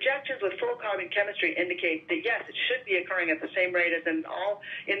 Our projections with full carbon chemistry indicate that, yes, it should be occurring at the same rate as in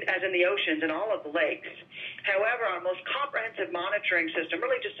the oceans and all of the lakes. However, our most comprehensive monitoring system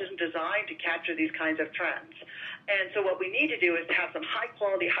really just isn't designed to capture these kinds of trends. And so what we need to do is to have some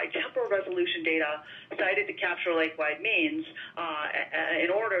high-quality, high-temporal resolution data cited to capture lake-wide means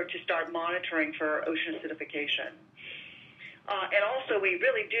in order to start monitoring for ocean acidification. And also, we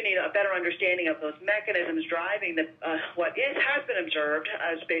really do need a better understanding of those mechanisms driving what has been observed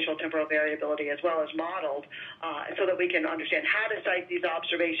as spatial temporal variability as well as modeled, so that we can understand how to cite these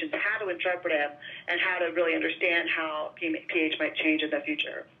observations, how to interpret them, and how to really understand how pH might change in the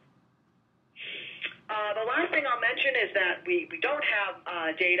future. The last thing I'll mention is that we don't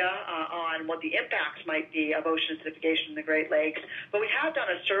have data on what the impacts might be of ocean acidification in the Great Lakes, but we have done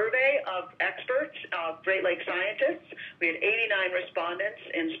a survey of experts, Great Lake scientists. We had 89 respondents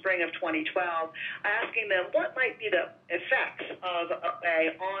in spring of 2012, asking them what might be the effects of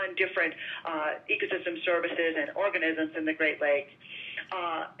on different ecosystem services and organisms in the Great Lakes.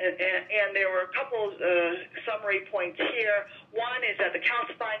 And there were a couple summary points here. One is that the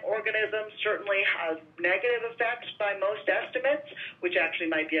calcifying organisms certainly have negative effects by most estimates, which actually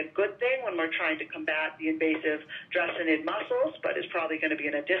might be a good thing when we're trying to combat the invasive dracynid mussels, but is probably going to be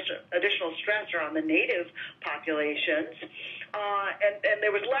an additional stressor on the native populations. And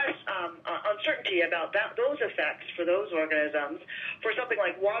there was less uncertainty about those effects for those organisms. For something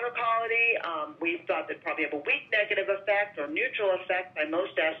like water quality, we thought they'd probably have a weak negative effect or neutral effect by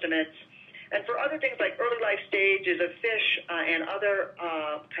most estimates. And for other things like early life stages of fish and other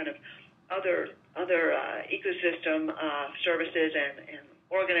ecosystem services and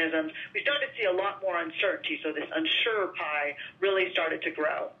organisms, we started to see a lot more uncertainty. So this unsure pie really started to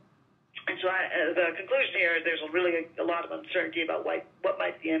grow. And so the conclusion here is there's really a lot of uncertainty about what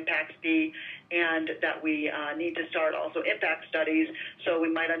might the impacts be, and that we need to start also impact studies so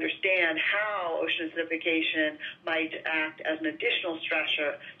we might understand how ocean acidification might act as an additional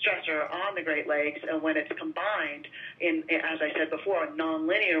stressor on the Great Lakes, and when it's combined in, as I said before,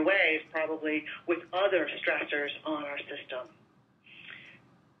 nonlinear ways, probably with other stressors on our system.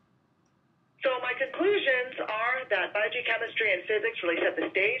 So my conclusions are that biogeochemistry and physics really set the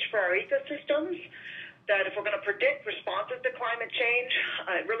stage for our ecosystems, that if we're going to predict responses to climate change,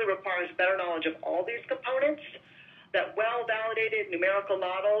 it really requires better knowledge of all these components, that well-validated numerical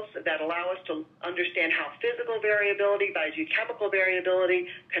models that allow us to understand how physical variability, biogeochemical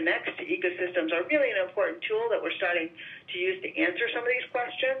variability connects to ecosystems are really an important tool that we're starting to use to answer some of these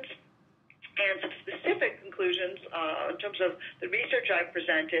questions. And some specific conclusions in terms of the research I've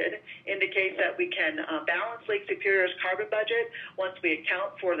presented indicates that we can balance Lake Superior's carbon budget once we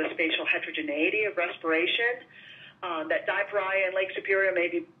account for the spatial heterogeneity of respiration, that diaphoria in Lake Superior may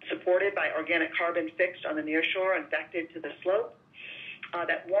be supported by organic carbon fixed on the near shore and vected to the slope,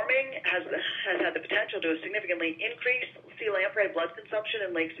 that warming has had the potential to significantly increase sea lamprey blood consumption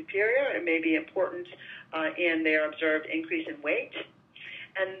in Lake Superior. It may be important in their observed increase in weight.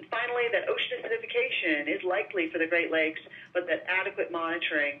 And finally, that ocean acidification is likely for the Great Lakes, but that adequate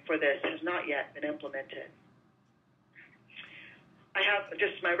monitoring for this has not yet been implemented. I have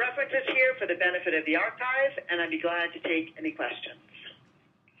just my references here for the benefit of the archive, and I'd be glad to take any questions.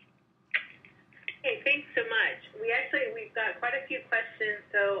 Hey, thanks so much. We've got quite a few questions,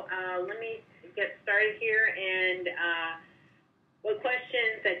 so let me get started here. And what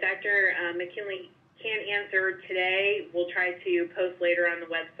questions that Dr. McKinley can't answer today, we'll try to post later on the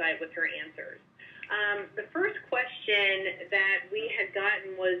website with her answers. The first question that we had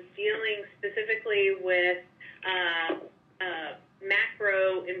gotten was dealing specifically with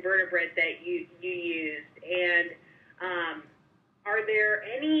macro invertebrates that you used. And are there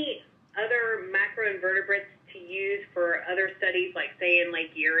any other macro invertebrates to use for other studies, like, say, in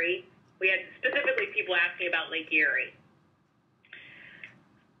Lake Erie? We had specifically people asking about Lake Erie.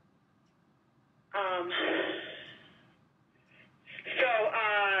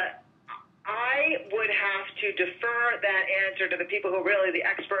 I would have to defer that answer to the people who are really the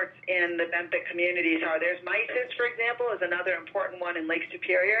experts in the benthic communities are. There's mysis, for example, is another important one in Lake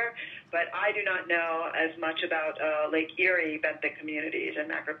Superior, but I do not know as much about Lake Erie benthic communities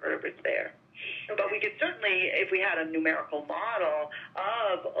and macrovertebrates there. But we could certainly, if we had a numerical model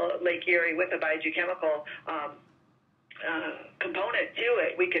of Lake Erie with a biogeochemical component to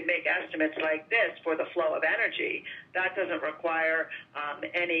it, we could make estimates like this for the flow of energy. That doesn't require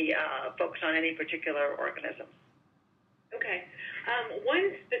any focus on any particular organism. Okay.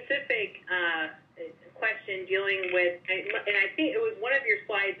 One specific question dealing with, and I think it was one of your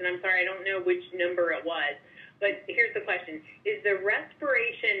slides, and I'm sorry, I don't know which number it was, but here's the question. Is the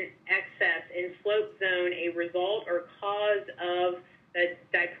respiration excess in slope zone a result or cause of the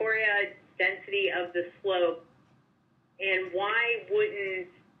diaphoria density of the slope? And why wouldn't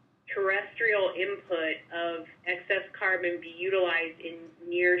terrestrial input of excess carbon be utilized in a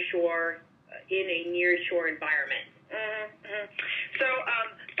near-shore environment?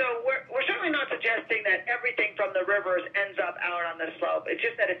 So we're certainly not suggesting that everything from the rivers ends up out on the slope. It's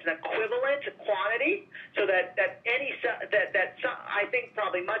just that it's an equivalent quantity, so that I think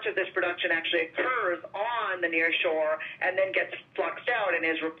probably much of this production actually occurs on the near shore and then gets fluxed out and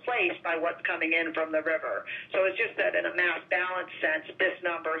is replaced by what's coming in from the river. So it's just that in a mass balance sense, this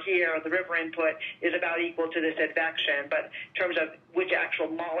number here, the river input, is about equal to this advection. But in terms of which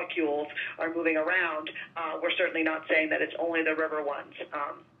actual molecules are moving around, we're certainly not saying that it's only the river ones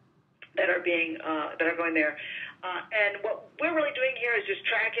that are going there. And what we're really doing here is just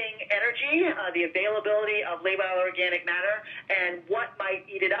tracking energy, the availability of labile organic matter, and what might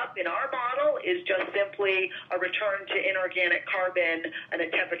eat it up in our model is just simply a return to inorganic carbon and a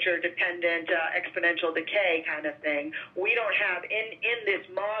temperature-dependent exponential decay kind of thing. We don't have in this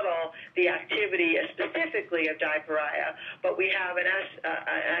model the activity specifically of diporrhea, but we have an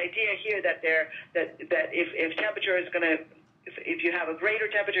idea here that if temperature is going to if you have a greater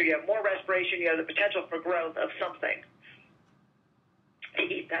temperature, you have more respiration, you have the potential for growth of something to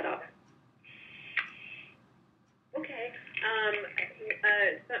eat that up. Okay.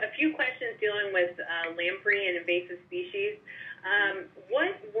 So a few questions dealing with lamprey and invasive species.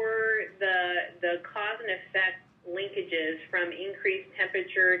 What were the cause and effect linkages from increased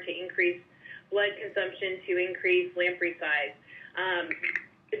temperature to increased blood consumption to increased lamprey size?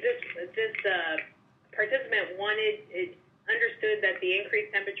 This participant understood that the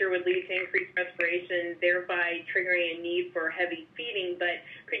increased temperature would lead to increased respiration, thereby triggering a need for heavy feeding. But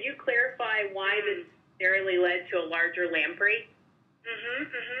could you clarify why this necessarily led to a larger lamprey?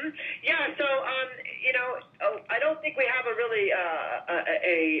 Yeah, so, I don't think we have a really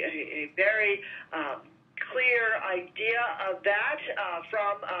a very clear idea of that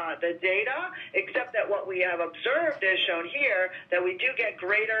from the data, except that what we have observed is shown here, that we do get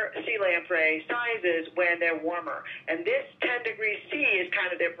greater sea lamprey sizes when they're warmer. And this 10 degrees C is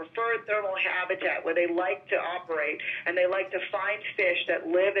kind of their preferred thermal habitat where they like to operate, and they like to find fish that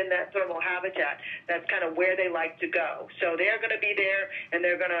live in that thermal habitat. That's kind of where they like to go. So they're going to be there, and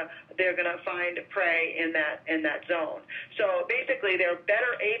they're going to find prey in that zone. So basically, they're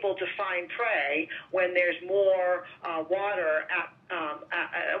better able to find prey when there's more water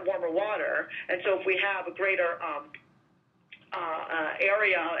at warmer water, and so if we have a greater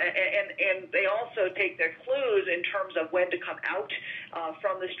area, and they also take their clues in terms of when to come out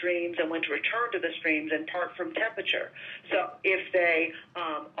from the streams and when to return to the streams, in part from temperature. So if they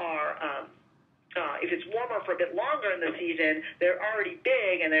if it's warmer for a bit longer in the season, they're already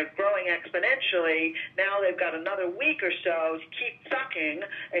big and they're growing exponentially. Now they've got another week or so to keep sucking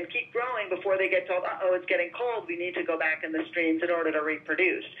and keep growing before they get told, uh-oh, it's getting cold, we need to go back in the streams in order to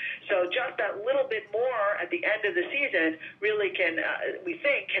reproduce. So just that little bit more at the end of the season really can, we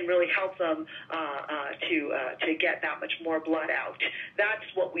think, can really help them to get that much more blood out. That's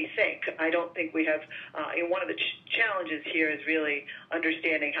what we think. I don't think we have, one of the challenges here is really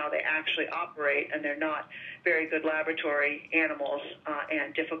understanding how they actually operate, and they're not very good laboratory animals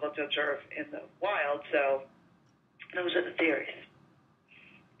and difficult to observe in the wild. So those are the theories.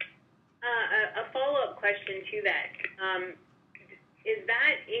 A follow-up question to that. Is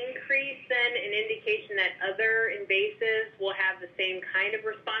that increase then an indication that other invasives will have the same kind of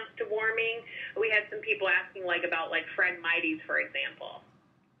response to warming? We had some people asking about Phragmites, for example.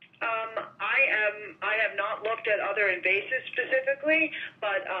 I have not looked at other invasives specifically,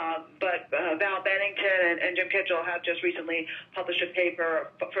 but Val Bennington and Jim Kitchell have just recently published a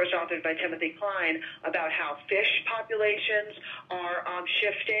paper, first authored by Timothy Klein, about how fish populations are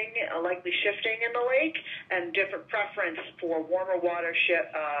likely shifting in the lake, and different preference for warmer water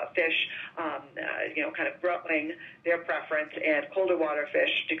fish, kind of growing their preference, and colder water fish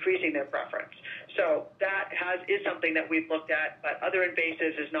decreasing their preference. So that is something that we've looked at, but other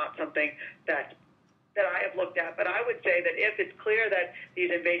invasives is not something that I have looked at. But I would say that if it's clear that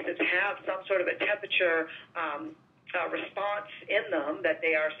these invasives have some sort of a temperature response in them, that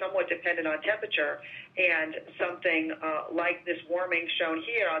they are somewhat dependent on temperature, and something like this warming shown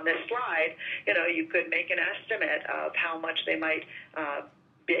here on this slide, you could make an estimate of how much they might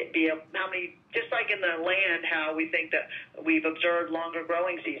be how many, just like in the land, how we think that we've observed longer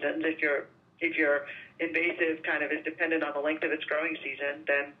growing seasons. If your invasive kind of is dependent on the length of its growing season,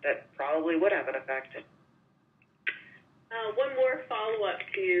 then that probably would have an effect. One more follow-up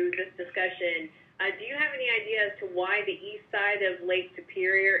to this discussion. Do you have any idea as to why the east side of Lake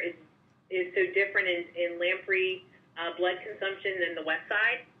Superior is so different in lamprey blood consumption than the west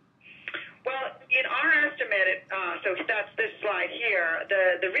side? Well, in our estimate, so that's this slide here,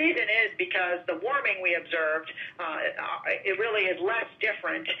 the reason is because the warming we observed, it really is less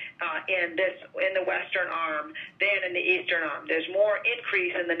different in the western arm than in the eastern arm. There's more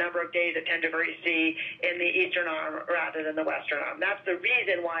increase in the number of days at 10 degrees C in the eastern arm rather than the western arm. That's the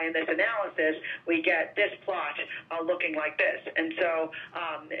reason why in this analysis we get this plot looking like this. And so,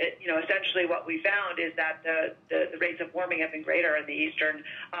 essentially what we found is that the rates of warming have been greater in the eastern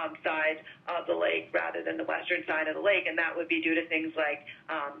side of the lake rather than the western side of the lake, and that would be due to things like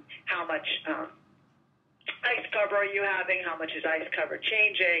how much ice cover are you having, how much is ice cover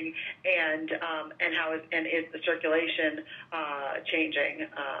changing, and is the circulation changing.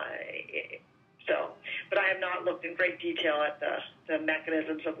 But I have not looked in great detail at the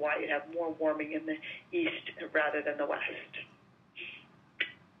mechanisms of why you have more warming in the east rather than the west.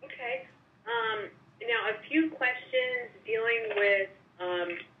 Okay. Now, a few questions dealing with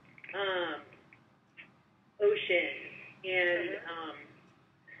oceans and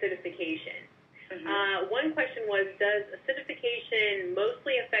acidification. One question was, does acidification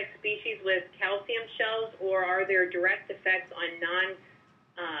mostly affect species with calcium shells, or are there direct effects on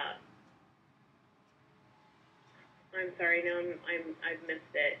I've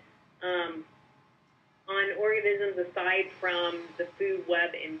missed it. On organisms aside from the food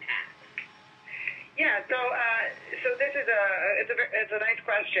web impact? Yeah, so this is it's a nice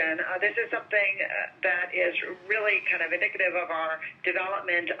question. This is something that is really kind of indicative of our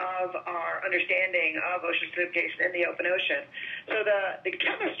development of our understanding of ocean acidification in the open ocean. So the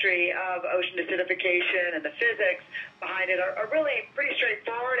chemistry of ocean acidification and the physics behind it are really pretty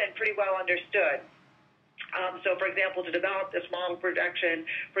straightforward and pretty well understood. So, for example, to develop this model projection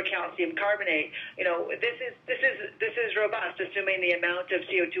for calcium carbonate, this is robust, assuming the amount of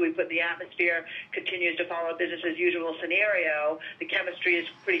CO2 we put in the atmosphere continues to follow a business as usual scenario. The chemistry is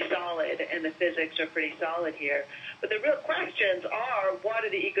pretty solid, and the physics are pretty solid here. But the real questions are, what are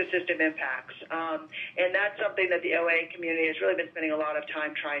the ecosystem impacts? And that's something that the OA community has really been spending a lot of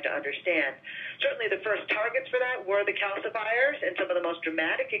time trying to understand. Certainly the first targets for that were the calcifiers, and some of the most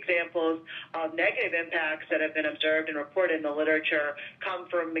dramatic examples of negative impacts that have been observed and reported in the literature come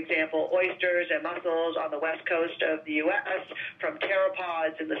from, example, oysters and mussels on the west coast of the U.S., from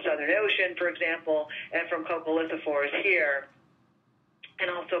pteropods in the Southern Ocean, for example, and from coccolithophores here. And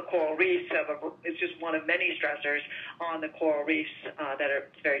also coral reefs it's just one of many stressors on the coral reefs that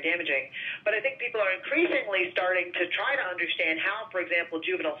are very damaging. But I think people are increasingly starting to try to understand how, for example,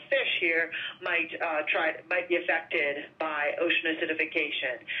 juvenile fish here might be affected by ocean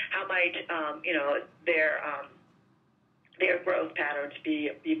acidification. How might their growth patterns be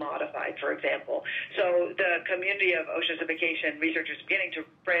modified, for example. So the community of ocean acidification researchers are beginning to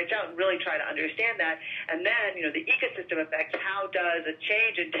branch out and really try to understand that. And then, the ecosystem effects, how does a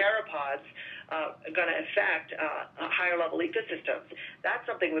change in pteropods going to affect higher level ecosystems? That's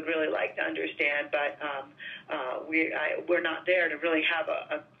something we'd really like to understand, but we're not there to really have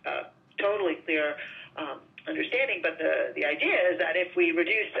a totally clear understanding, but the idea is that if we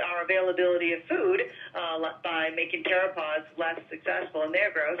reduce our availability of food by making pteropods less successful in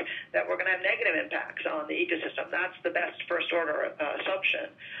their growth, that we're going to have negative impacts on the ecosystem. That's the best first-order assumption,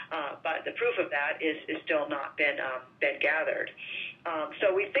 but the proof of that is still not been gathered.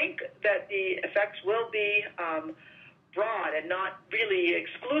 So we think that the effects will be broad and not really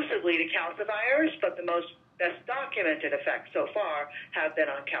exclusively to calcifiers, but the best documented effects so far have been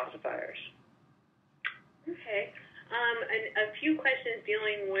on calcifiers. Okay. And a few questions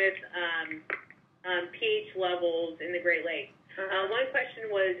dealing with pH levels in the Great Lakes. One question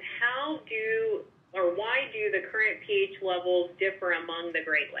was, why do the current pH levels differ among the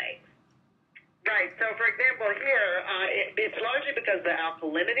Great Lakes? Right. So, for example, here, it's largely because the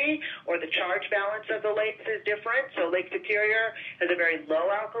alkalinity or the charge balance of the lakes is different. So Lake Superior has a very low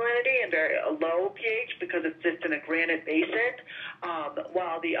alkalinity and very low pH because it sits in a granite basin,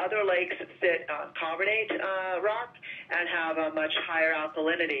 while the other lakes sit on carbonate rock and have a much higher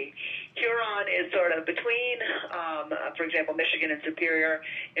alkalinity. Huron is sort of between, for example, Michigan and Superior,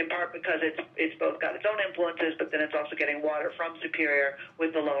 in part because it's both got its own influences, but then it's also getting water from Superior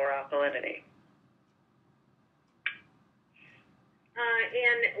with the lower alkalinity.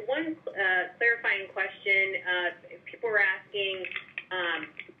 And one clarifying question, people were asking,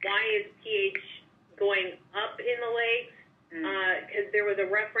 why is pH going up in the lakes? Because there was a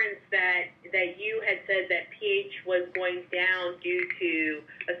reference that you had said that pH was going down due to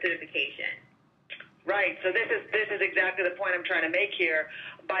acidification. Right. So this is exactly the point I'm trying to make here.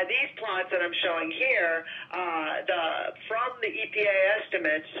 By these plots that I'm showing here, from the EPA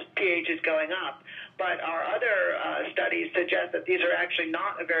estimates, pH is going up. but our other studies suggest that these are actually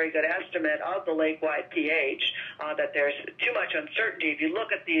not a very good estimate of the lake-wide pH, that there's too much uncertainty. If you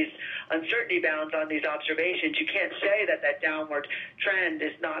look at these uncertainty bounds on these observations, you can't say that that downward trend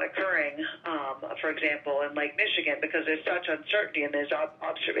is not occurring, for example, in Lake Michigan, because there's such uncertainty in those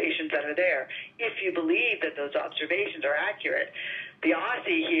observations that are there. If you believe that those observations are accurate, the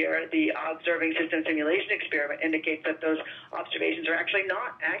OSSI here, the Observing System Simulation Experiment, indicates that those observations are actually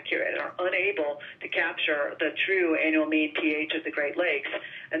not accurate and are unable to capture the true annual mean pH of the Great Lakes,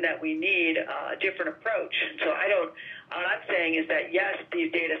 and that we need a different approach. So what I'm saying is that, yes,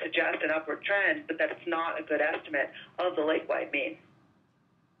 these data suggest an upward trend, but that it's not a good estimate of the lake-wide mean.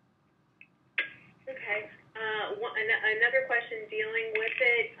 Okay. Another question dealing with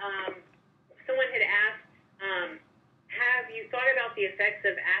it. Someone had asked, have you thought about the effects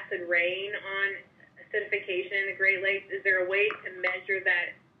of acid rain on acidification in the Great Lakes? Is there a way to measure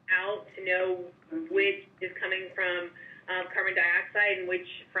that out to know which is coming from carbon dioxide and which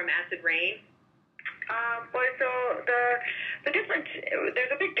from acid rain? So the difference,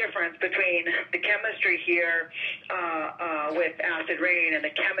 there's a big difference between the chemistry here with acid rain and the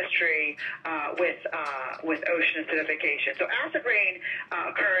chemistry with ocean acidification. So acid rain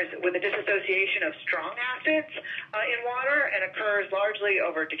occurs with the dissociation of strong acids in water and occurs largely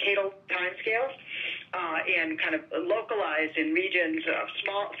over decadal timescales and kind of localized in regions of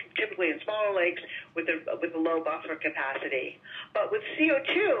typically in smaller lakes with a low buffer capacity. But with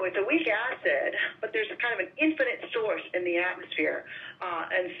CO2, it's a weak acid, but there's a kind of an infinite source in the atmosphere.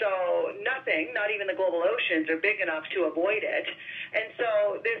 And so nothing, not even the global oceans, are big enough to avoid it. And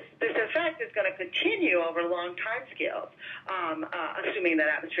so this effect is going to continue over long time scales, assuming that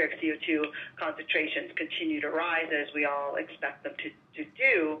atmospheric CO2 concentrations continue to rise as we all expect them to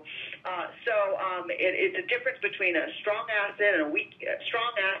do. It's a difference between a strong acid and a weak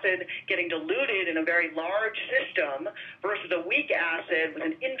strong acid getting diluted in a very large system versus a weak acid with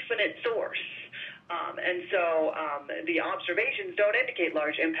an infinite source. The observations don't indicate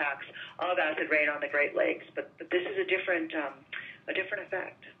large impacts of acid rain on the Great Lakes, but this is a different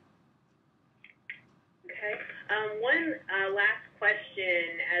effect. Okay. One last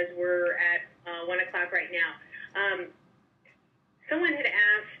question as we're at 1 o'clock right now. Someone had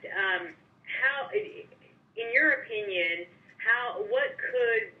asked, how, in your opinion, what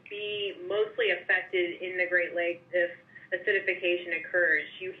could be mostly affected in the Great Lakes if acidification occurs?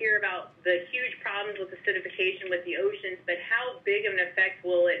 You hear about the huge problems with acidification with the oceans, but how big of an effect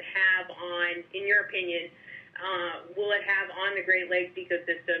will it have on, in your opinion, will it have on the Great Lakes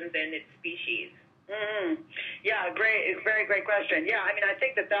ecosystems and its species? Yeah, very great question. Yeah, I mean, I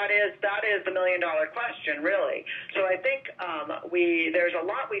think that is the $1 million question, really. So I think there's a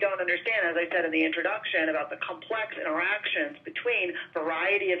lot we don't understand, as I said in the introduction, about the complex interactions between a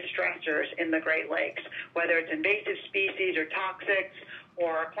variety of stressors in the Great Lakes, whether it's invasive species or toxics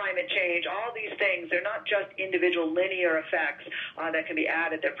or climate change. All these things, they're not just individual linear effects that can be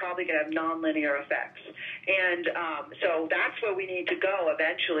added. They're probably going to have nonlinear effects. And so that's where we need to go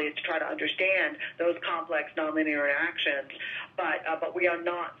eventually, is to try to understand those complex nonlinear interactions. But we are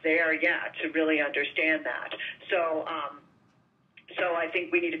not there yet to really understand that. So I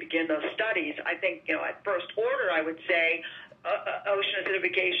think we need to begin those studies. I think, at first order, I would say ocean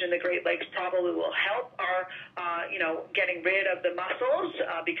acidification in the Great Lakes probably will help our, getting rid of the mussels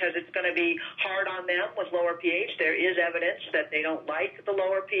because it's going to be hard on them with lower pH. There is evidence that they don't like the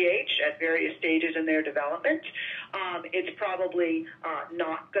lower pH at various stages in their development. It's probably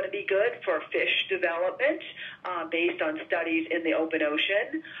not going to be good for fish development based on studies in the open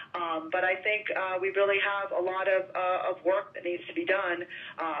ocean. But I think we really have a lot of work that needs to be done,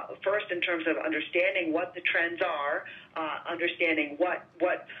 first in terms of understanding what the trends are, understanding what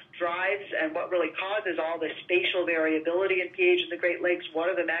drives and what really causes all this spatial variability in pH in the Great Lakes, what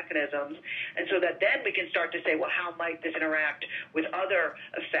are the mechanisms, and so that then we can start to say, well, how might this interact with other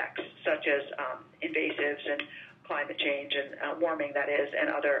effects, such as invasives and climate change and warming, that is, and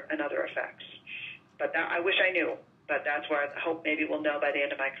other effects. But I wish I knew, but that's where I hope maybe we'll know by the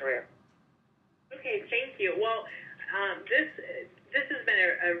end of my career. Okay, thank you. Well, this has been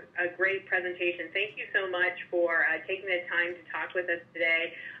a great presentation. Thank you so much for taking the time to talk with us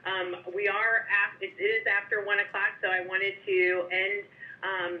today. It is after 1 o'clock, so I wanted to end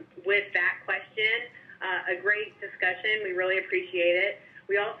with that question. A great discussion. We really appreciate it.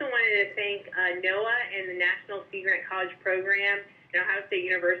 We also wanted to thank NOAA and the National Sea Grant College Program at Ohio State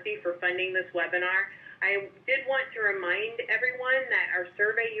University for funding this webinar. I did want to remind everyone that our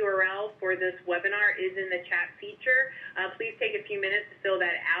survey URL for this webinar is in the chat feature. Please take a few minutes to fill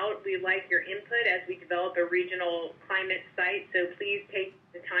that out. We'd like your input as we develop a regional climate site, so please take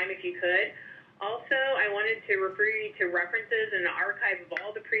the time if you could. Also, I wanted to refer you to references and an archive of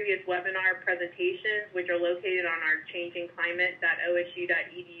all the previous webinar presentations, which are located on our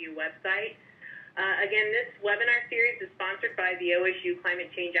changingclimate.osu.edu website. Again, this webinar series is sponsored by the OSU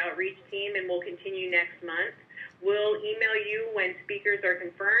Climate Change Outreach Team and will continue next month. We'll email you when speakers are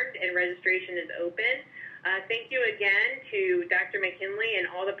confirmed and registration is open. Thank you again to Dr. McKinley and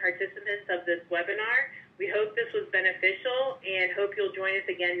all the participants of this webinar. We hope this was beneficial and hope you'll join us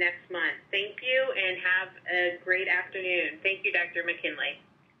again next month. Thank you and have a great afternoon. Thank you, Dr. McKinley.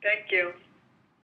 Thank you.